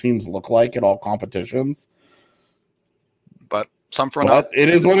international teams look like at all competitions. But it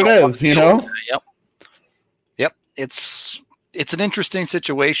is what it is, Yep. It's an interesting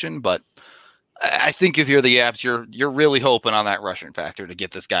situation, but I think if you're the Avs, you're really hoping on that Russian factor to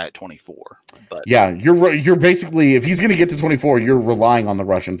get this guy at 24. But yeah, you're basically, if he's going to get to 24, you're relying on the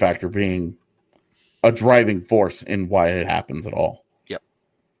Russian factor being a driving force in why it happens at all. Yep.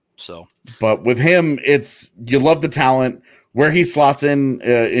 So, but with him, you love the talent where he slots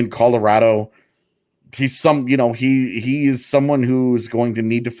in Colorado. He's he is someone who's going to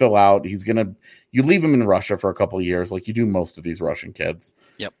need to fill out. You leave him in Russia for a couple of years, like you do most of these Russian kids.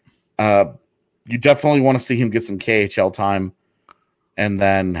 Yep. You definitely want to see him get some KHL time, and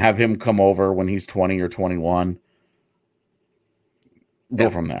then have him come over when he's 20 or 21. Go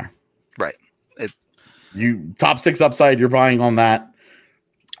from there. Right. You top 6 upside, you're buying on that.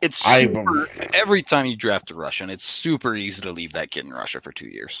 It's every time you draft a Russian, it's super easy to leave that kid in Russia for 2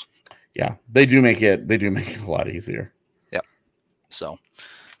 years. Yeah, they do make it a lot easier. Yep. So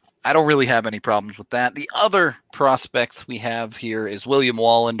I don't really have any problems with that. The other prospect we have here is William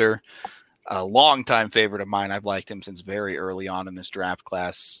Wallander, a longtime favorite of mine. I've liked him since very early on in this draft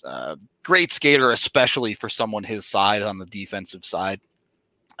class. Great skater, especially for someone his side on the defensive side.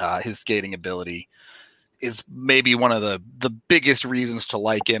 His skating ability is maybe one of the biggest reasons to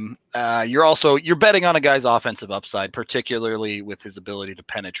like him. You're betting on a guy's offensive upside, particularly with his ability to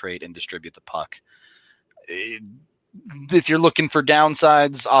penetrate and distribute the puck. If you're looking for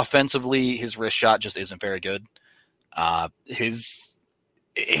downsides offensively, his wrist shot just isn't very good. His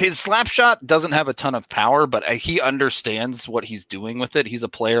slap shot doesn't have a ton of power, but he understands what he's doing with it. He's a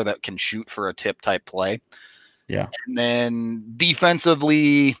player that can shoot for a tip type play. Yeah. And then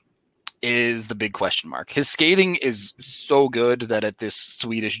defensively is the big question mark. His skating is so good that at this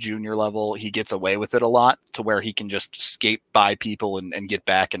Swedish junior level, he gets away with it a lot, to where he can just skate by people and get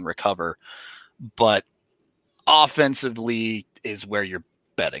back and recover. But offensively is where you're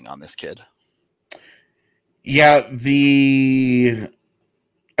betting on this kid. Yeah,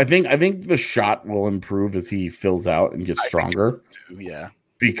 I think the shot will improve as he fills out and gets stronger. Yeah.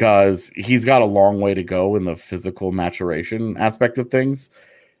 Because he's got a long way to go in the physical maturation aspect of things.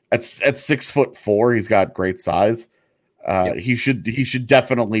 At 6'4", he's got great size. Yep. He should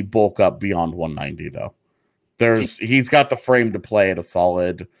definitely bulk up beyond 190 though. He's got the frame to play at a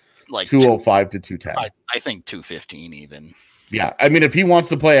solid like 205 to 210. I think 215 even. Yeah, I mean, if he wants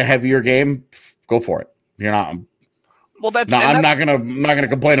to play a heavier game, go for it. You're not. Well, I'm not gonna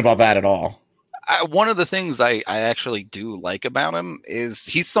complain about that at all. One of the things I actually do like about him is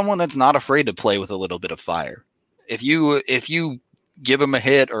he's someone that's not afraid to play with a little bit of fire. If you give him a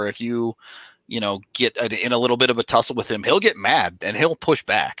hit, or if you get in a little bit of a tussle with him, he'll get mad and he'll push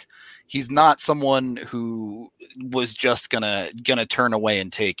back. He's not someone who was just gonna turn away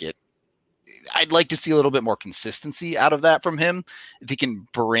and take it. I'd like to see a little bit more consistency out of that from him. If he can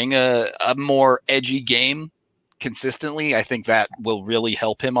bring a more edgy game consistently, I think that will really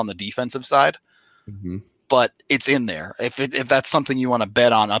help him on the defensive side. Mm-hmm. But it's in there. If that's something you want to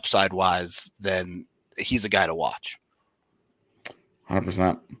bet on upside wise, then he's a guy to watch.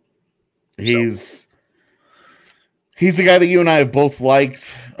 100%. He's the guy that you and I have both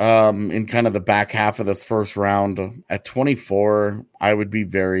liked in kind of the back half of this first round. At 24, I would be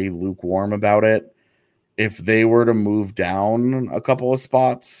very lukewarm about it. If they were to move down a couple of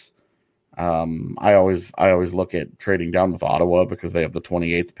spots, I always look at trading down with Ottawa because they have the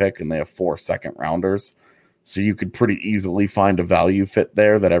 28th pick and they have 4 second rounders. So you could pretty easily find a value fit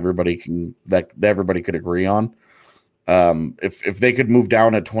there that everybody could agree on. If they could move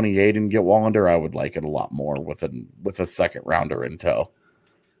down at 28 and get Wallander, I would like it a lot more with a second rounder in tow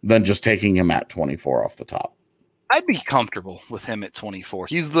than just taking him at 24 off the top. I'd be comfortable with him at 24.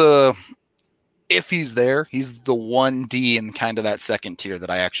 If he's there, he's the 1D in kind of that second tier that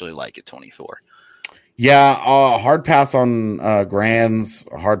I actually like at 24. Yeah, hard pass on Grands,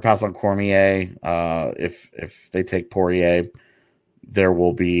 hard pass on Cormier. If they take Poirier, there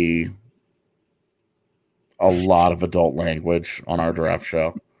will be a lot of adult language on our draft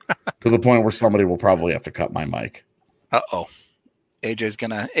show to the point where somebody will probably have to cut my mic. Uh-oh. AJ's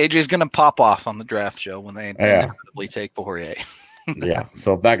gonna pop off on the draft show when they inevitably take Poirier. Yeah.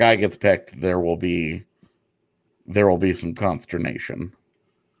 So if that guy gets picked, there will be some consternation.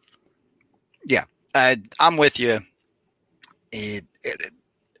 Yeah. I'm with you.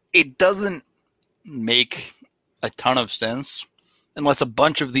 It doesn't make a ton of sense unless a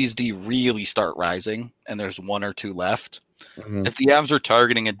bunch of these D really start rising and there's 1 or 2 left. Mm-hmm. If the Avs are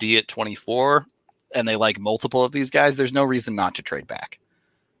targeting a D at 24 and they like multiple of these guys, there's no reason not to trade back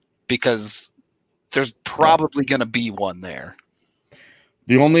because there's probably going to be one there.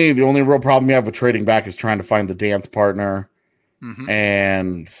 The only real problem you have with trading back is trying to find the dance partner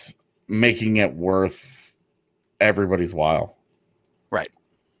and making it worth everybody's while. Right.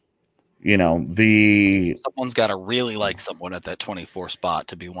 Someone's got to really like someone at that 24 spot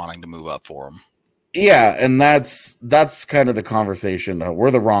to be wanting to move up for them. Yeah, and that's kind of the conversation.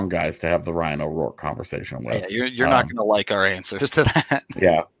 We're the wrong guys to have the Ryan O'Rourke conversation with. Yeah, you're not going to like our answers to that.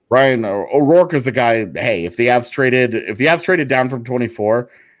 Yeah, Ryan O'Rourke is the guy. Hey, if the Avs traded down from 24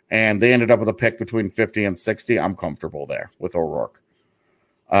 and they ended up with a pick between 50 and 60, I'm comfortable there with O'Rourke.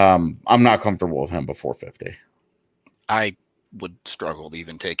 I'm not comfortable with him before 50. I would struggle to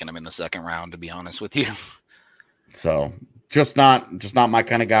even taking him in the second round, to be honest with you. So just not my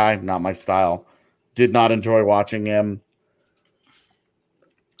kind of guy, not my style. Did not enjoy watching him.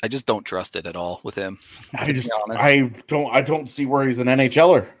 I just don't trust it at all with him. I don't see where he's an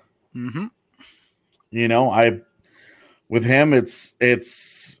NHLer. Mm-hmm. With him, it's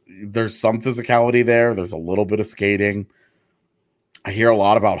there's some physicality there. There's a little bit of skating. I hear a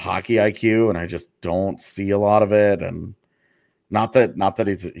lot about hockey IQ, and I just don't see a lot of it. And not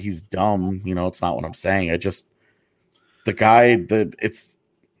that he's dumb. It's not what I'm saying. It's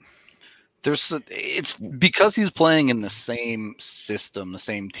because he's playing in the same system, the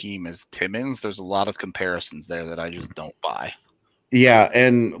same team as Timmins. There's a lot of comparisons there that I just don't buy. Yeah,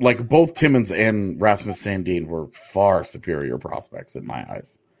 and like both Timmins and Rasmus Sandin were far superior prospects in my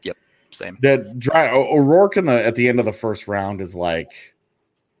eyes. Yep, same. O'Rourke at the end of the first round is like,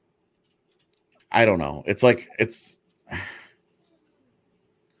 I don't know. It's like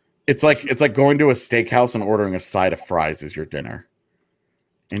going to a steakhouse and ordering a side of fries as your dinner.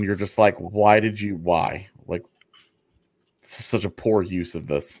 And you're just like, why? Like, this is such a poor use of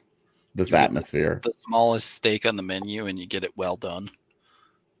this atmosphere. The smallest steak on the menu and you get it well done.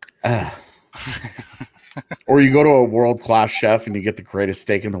 Or you go to a world-class chef and you get the greatest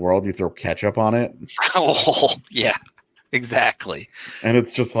steak in the world and you throw ketchup on it. Oh, yeah, exactly. And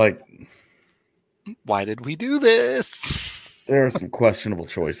it's just like, why did we do this? There are some questionable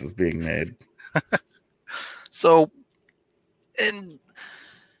choices being made. And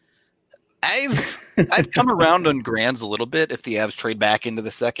I've come around on Grands a little bit if the Avs trade back into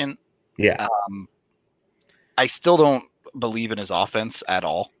the second. Yeah. I still don't believe in his offense at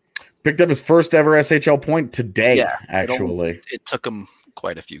all. Picked up his first ever SHL point today, actually. It took him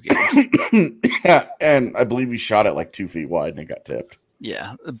quite a few games. Yeah, and I believe he shot it like 2 feet wide and it got tipped.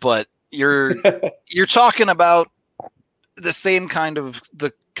 Yeah, but you're talking about the same kind of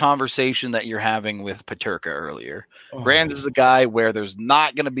the conversation that you're having with Peterka earlier. Grands is a guy where there's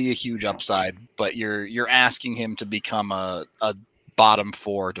not going to be a huge upside, but you're asking him to become a bottom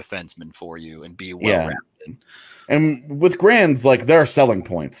 4 defenseman for you and be well-rounded. Yeah. And with Grands, like, there are selling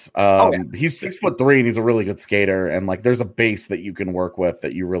points. He's 6'3" and he's a really good skater, and like there's a base that you can work with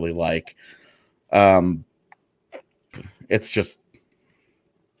that you really like. It's just,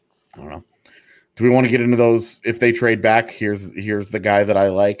 I don't know. Do we want to get into those if they trade back? Here's the guy that I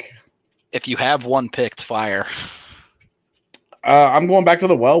like. If you have one picked, fire. I'm going back to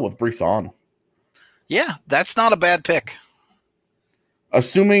the well with Brisson. Yeah, that's not a bad pick.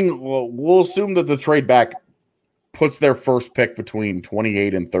 We'll assume that the trade back puts their first pick between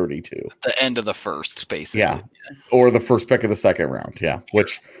 28 and 32. The end of the first, basically. Yeah. Or the first pick of the second round. Yeah.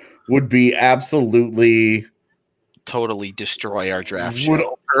 Which would be absolutely... totally destroy our draft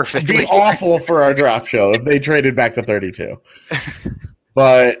show. Perfectly. Be awful for our draft show if they traded back to 32.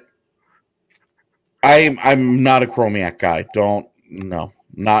 But I'm not a Chromiak guy. Not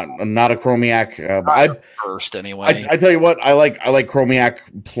a Chromiak. I first anyway. I tell you what, I like Chromiak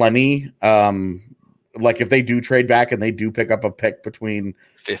plenty. Like if they do trade back and they do pick up a pick between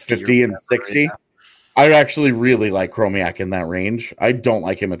 50 and 60, I actually really like Chromiak in that range. I don't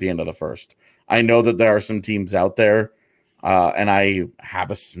like him at the end of the first. I know that there are some teams out there, and I have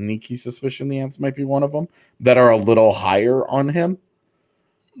a sneaky suspicion the Ants might be one of them, that are a little higher on him.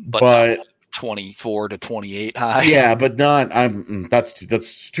 But 24 to 28 high. Yeah, but not.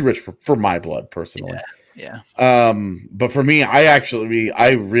 That's too rich for my blood personally. Yeah. But for me,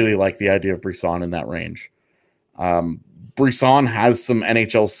 I really like the idea of Brisson in that range. Brisson has some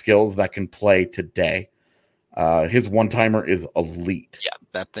NHL skills that can play today. His one-timer is elite. Yeah,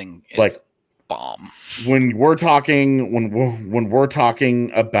 that thing is like bomb. When we're talking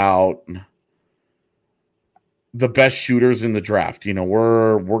about the best shooters in the draft,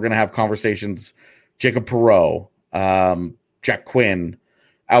 we're gonna have conversations. Jacob Perreault, Jack Quinn,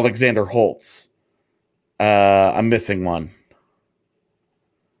 Alexander Holtz. I'm missing one.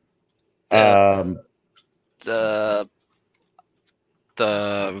 The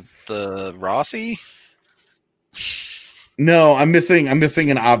Rossi. No, I'm missing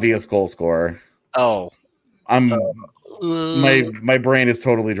an obvious goal scorer. Oh, my brain is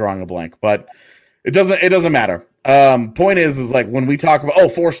totally drawing a blank, but it doesn't matter. Point is like when we talk about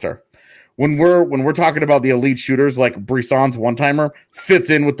Forster, when we're talking about the elite shooters, like Brisson's one-timer fits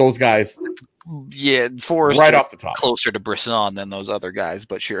in with those guys. Yeah, Forster right off the top, closer to Brisson than those other guys,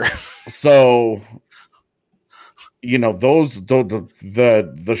 but sure. So, those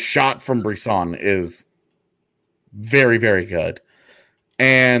the shot from Brisson is very, very good.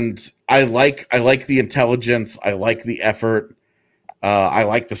 And I like the intelligence. I like the effort. I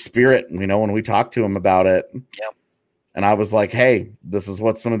like the spirit, when we talked to him about it. Yep. And I was like, hey, this is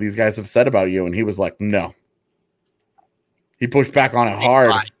what some of these guys have said about you. And he was like, no. He pushed back on it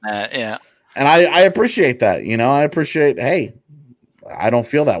hard. Yeah. And I appreciate that. I appreciate, hey, I don't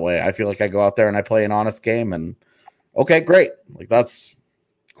feel that way. I feel like I go out there and I play an honest game. And okay, great. Like, that's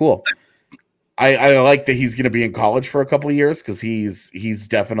cool. I like that he's going to be in college for a couple of years because he's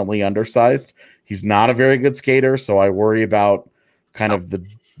definitely undersized. He's not a very good skater, so I worry about kind of the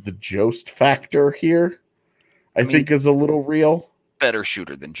Jost factor here. I think is a little real. Better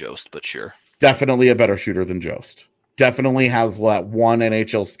shooter than Jost, but sure. Definitely a better shooter than Jost. Definitely has that one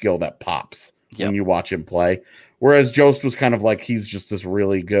NHL skill that pops when you watch him play. Whereas Jost was kind of like he's just this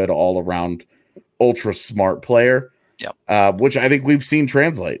really good all-around ultra smart player. Yep. Which I think we've seen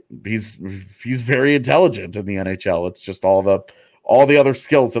translate. He's very intelligent in the NHL. It's just all the other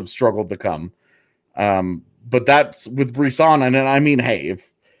skills have struggled to come. But that's with Brisson. And I mean, hey,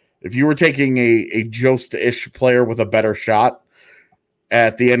 if you were taking a Jost-ish player with a better shot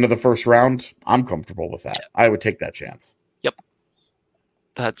at the end of the first round, I'm comfortable with that. Yep. I would take that chance. Yep.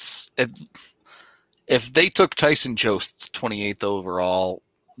 That's it. If they took Tyson Jost 28th overall,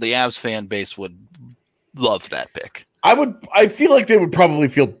 the Avs fan base would love that pick. I feel like they would probably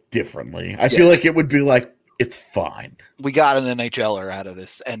feel differently. I feel like it would be like, it's fine. We got an NHLer out of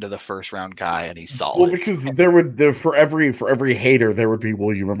this end of the first round guy, and he's solid. Well, because for every hater, there would be,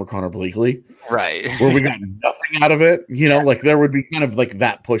 well, you remember Connor Bleakley? Right. Where we got nothing out of it. Like there would be kind of like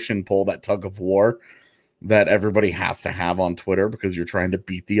that push and pull, that tug of war that everybody has to have on Twitter because you're trying to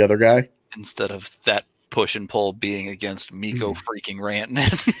beat the other guy. Instead of that push and pull being against Mikko freaking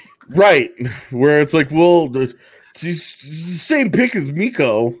Rantanen. Right. Where it's like, well, it's the same pick as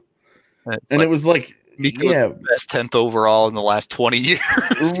Mikko. And it was like, Mikko best 10th overall in the last 20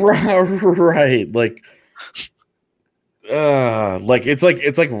 years. Right. Like it's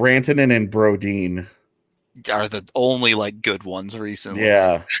like Rantanen and Brodin are the only like good ones recently.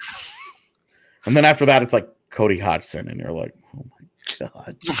 Yeah. And then after that, it's like Cody Hodgson, and you're like, oh my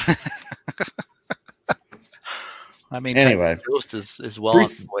God. I mean, anyway, Ghost is well on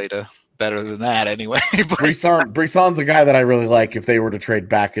its way to better than that anyway. Brisson's a guy that I really like if they were to trade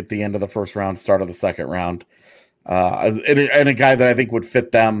back at the end of the first round, start of the second round. And a guy that I think would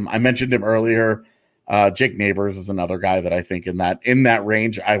fit them. I mentioned him earlier. Jake Neighbors is another guy that I think in that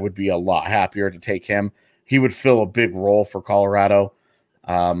range, I would be a lot happier to take him. He would fill a big role for Colorado.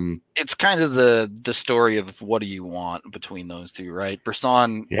 It's kind of the story of what do you want between those two, right?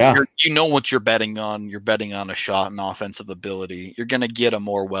 Brisson, you know what you're betting on. You're betting on a shot and offensive ability. You're going to get a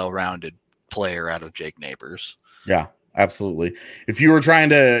more well-rounded player out of Jake Neighbors. Yeah, absolutely. If you're trying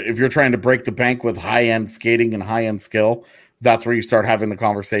to break the bank with high-end skating and high-end skill, that's where you start having the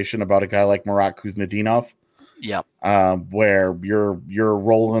conversation about a guy like Marat Kuznetsov. Yep. Where you're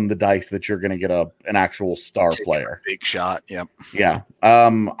rolling the dice that you're going to get an actual star player. Big shot. Yep. Yeah.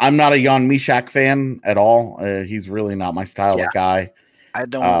 I'm not a Jan Mysak fan at all. He's really not my style of guy. I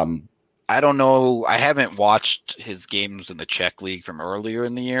don't know. I haven't watched his games in the Czech league from earlier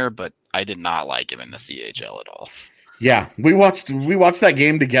in the year, but I did not like him in the CHL at all. Yeah. We watched that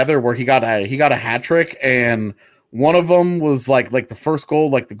game together where he got a hat trick, and one of them was like the first goal,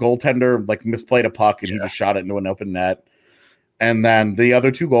 like the goaltender misplayed a puck and he just shot it into an open net. And then the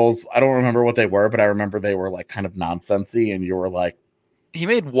other two goals, I don't remember what they were, but I remember they were kind of nonsensy. And you were like, he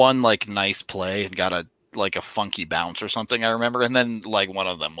made one nice play and got a funky bounce or something. I remember. And then one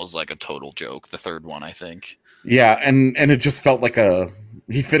of them was a total joke. The third one, I think. Yeah. And it just felt like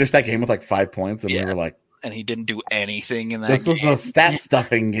he finished that game with 5 points and we were like, and he didn't do anything in that This game. was a stat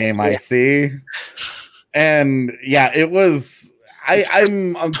stuffing game. I see. And it was.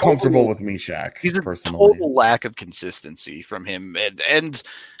 I'm uncomfortable with Mysak. He's a personally. Total lack of consistency from him, and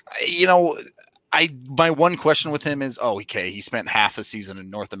my one question with him is, he spent half the season in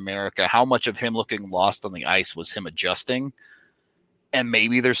North America. How much of him looking lost on the ice was him adjusting? And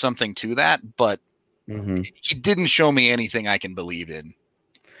maybe there's something to that, but he didn't show me anything I can believe in.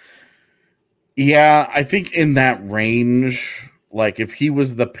 Yeah, I think in that range. If he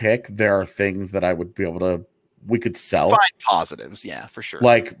was the pick, there are things that I would be able to, we could sell. Find positives, yeah, for sure.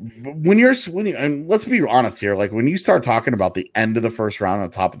 And let's be honest here, when you start talking about the end of the first round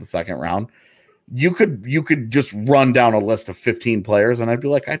and the top of the second round, you could just run down a list of 15 players, and I'd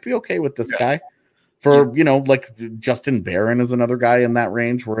be okay with this guy. Justin Barron is another guy in that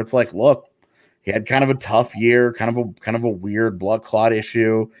range where it's look, he had kind of a tough year, kind of a weird blood clot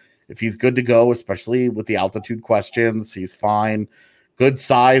issue. If he's good to go, especially with the altitude questions, he's fine. Good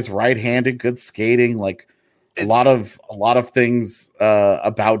size, right-handed, good skating. A lot of things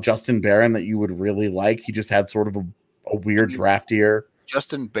about Justin Barron that you would really like. He just had sort of a weird draft year.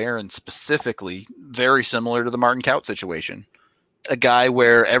 Justin Barron specifically, very similar to the Martin Kaut situation. A guy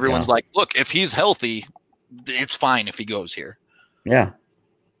where everyone's look, if he's healthy, it's fine if he goes here. Yeah.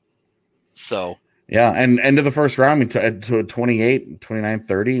 So. Yeah, and end of the first round to 28, 29,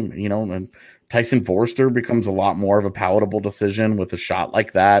 30, and Tyson Forster becomes a lot more of a palatable decision with a shot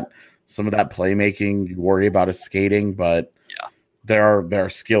like that. Some of that playmaking, you worry about his skating, but there are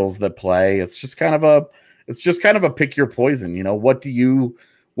skills that play. It's just kind of a pick your poison. What do you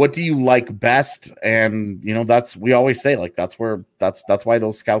like best? And we always say that's why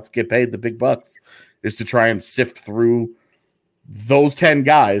those scouts get paid the big bucks, is to try and sift through those 10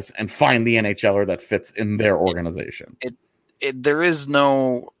 guys and find the NHLer that fits in their organization. There is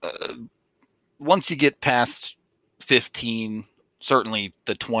no once you get past 15, certainly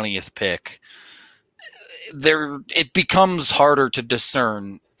the 20th pick, it becomes harder to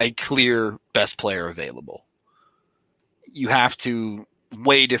discern a clear best player available. You have to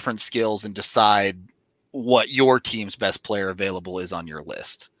weigh different skills and decide what your team's best player available is on your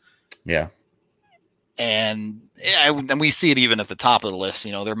list. Yeah. And we see it even at the top of the list.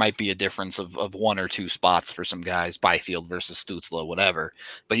 There might be a difference of one or two spots for some guys, Byfield versus Stützle, whatever.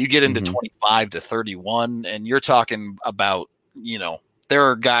 But you get into 25 to 31, and you're talking about, there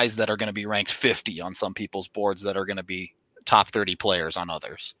are guys that are going to be ranked 50 on some people's boards that are going to be top 30 players on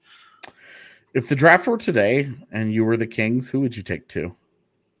others. If the draft were today and you were the Kings, who would you take to?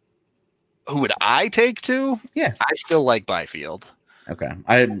 Who would I take to? Yeah. I still like Byfield. Okay.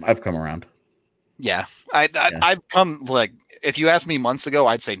 I've come around. Yeah, I've come if you asked me months ago,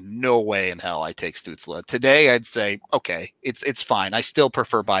 I'd say no way in hell I take Stützle. Today, I'd say okay, it's fine. I still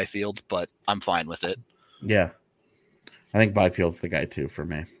prefer Byfield, but I'm fine with it. Yeah, I think Byfield's the guy too for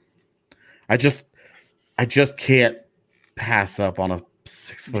me. I just can't pass up on a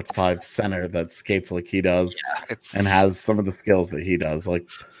 6'5" center that skates like he does and has some of the skills that he does.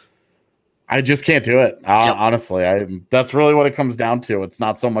 I just can't do it. Honestly, that's really what it comes down to. It's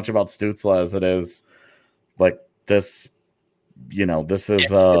not so much about Stützle as it is this this is if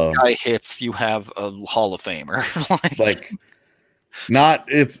this guy hits, you have a Hall of Famer.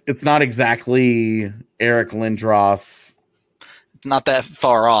 It's not exactly Eric Lindros. Not that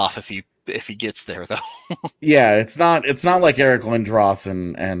far off if he gets there though. Yeah, it's not like Eric Lindros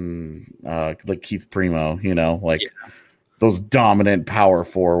and like Keith Primo, those dominant power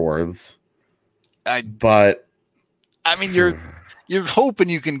forwards. But I mean, you're hoping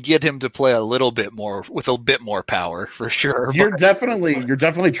you can get him to play a little bit more with a bit more power for sure. You're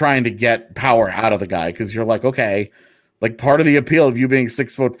definitely trying to get power out of the guy because you're like, okay, like part of the appeal of you being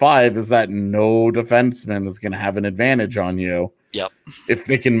 6'5" is that no defenseman is going to have an advantage on you. Yep. If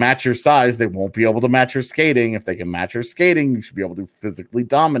they can match your size, they won't be able to match your skating. If they can match your skating, you should be able to physically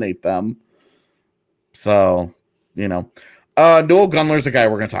dominate them. So, Noel Gunler's a guy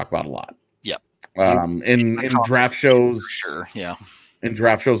we're going to talk about a lot. Yep. In draft shows, sure. Yeah. In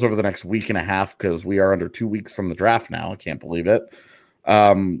draft shows over the next week and a half, because we are under 2 weeks from the draft now. I can't believe it.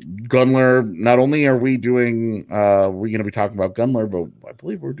 Gunler, not only are we doing, we're going to be talking about Gunler, but I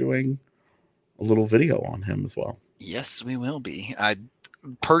believe we're doing a little video on him as well. Yes, we will be.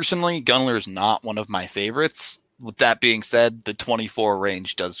 Personally, Gunler is not one of my favorites. With that being said, the 24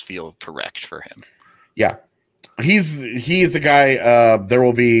 range does feel correct for him. Yeah. He's a guy, there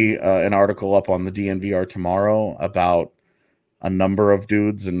will be an article up on the DNVR tomorrow about a number of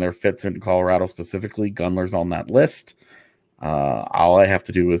dudes and their fits in Colorado specifically. Gunler's on that list. All I have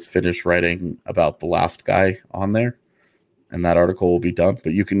to do is finish writing about the last guy on there, and that article will be done.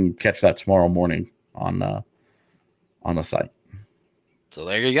 But you can catch that tomorrow morning on the site. So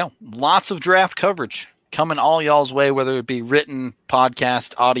there you go. Lots of draft coverage coming all y'all's way, whether it be written,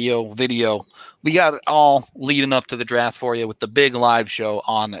 podcast, audio, video. We got it all leading up to the draft for you with the big live show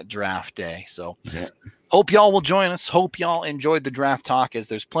on draft day. So hope y'all will join us. Hope y'all enjoyed the draft talk, as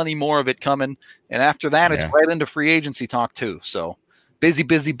there's plenty more of it coming. And after that, it's right into free agency talk too. So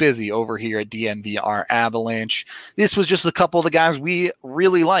busy over here at DNVR Avalanche. This was just a couple of the guys we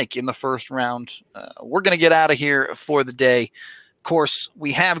really like in the first round. We're going to get out of here for the day. Of course,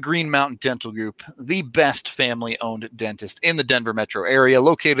 we have Green Mountain Dental Group, the best family-owned dentist in the Denver metro area,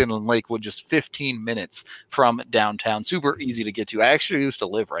 located in Lakewood, just 15 minutes from downtown. Super easy to get to. I actually used to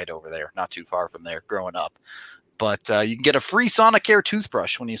live right over there, not too far from there growing up. But you can get a free Sonicare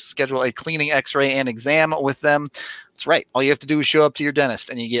toothbrush when you schedule a cleaning, x-ray, and exam with them. That's right. All you have to do is show up to your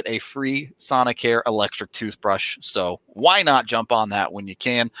dentist, and you get a free Sonicare electric toothbrush. So why not jump on that when you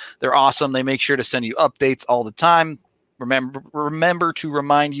can? They're awesome. They make sure to send you updates all the time. Remember to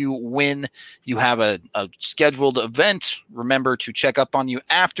remind you when you have a scheduled event. Remember to check up on you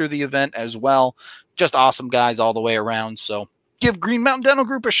after the event as well. Just awesome guys all the way around. So give Green Mountain Dental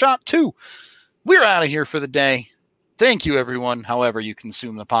Group a shot too. We're out of here for the day. Thank you, everyone, however you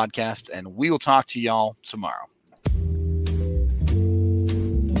consume the podcast, and we will talk to y'all tomorrow.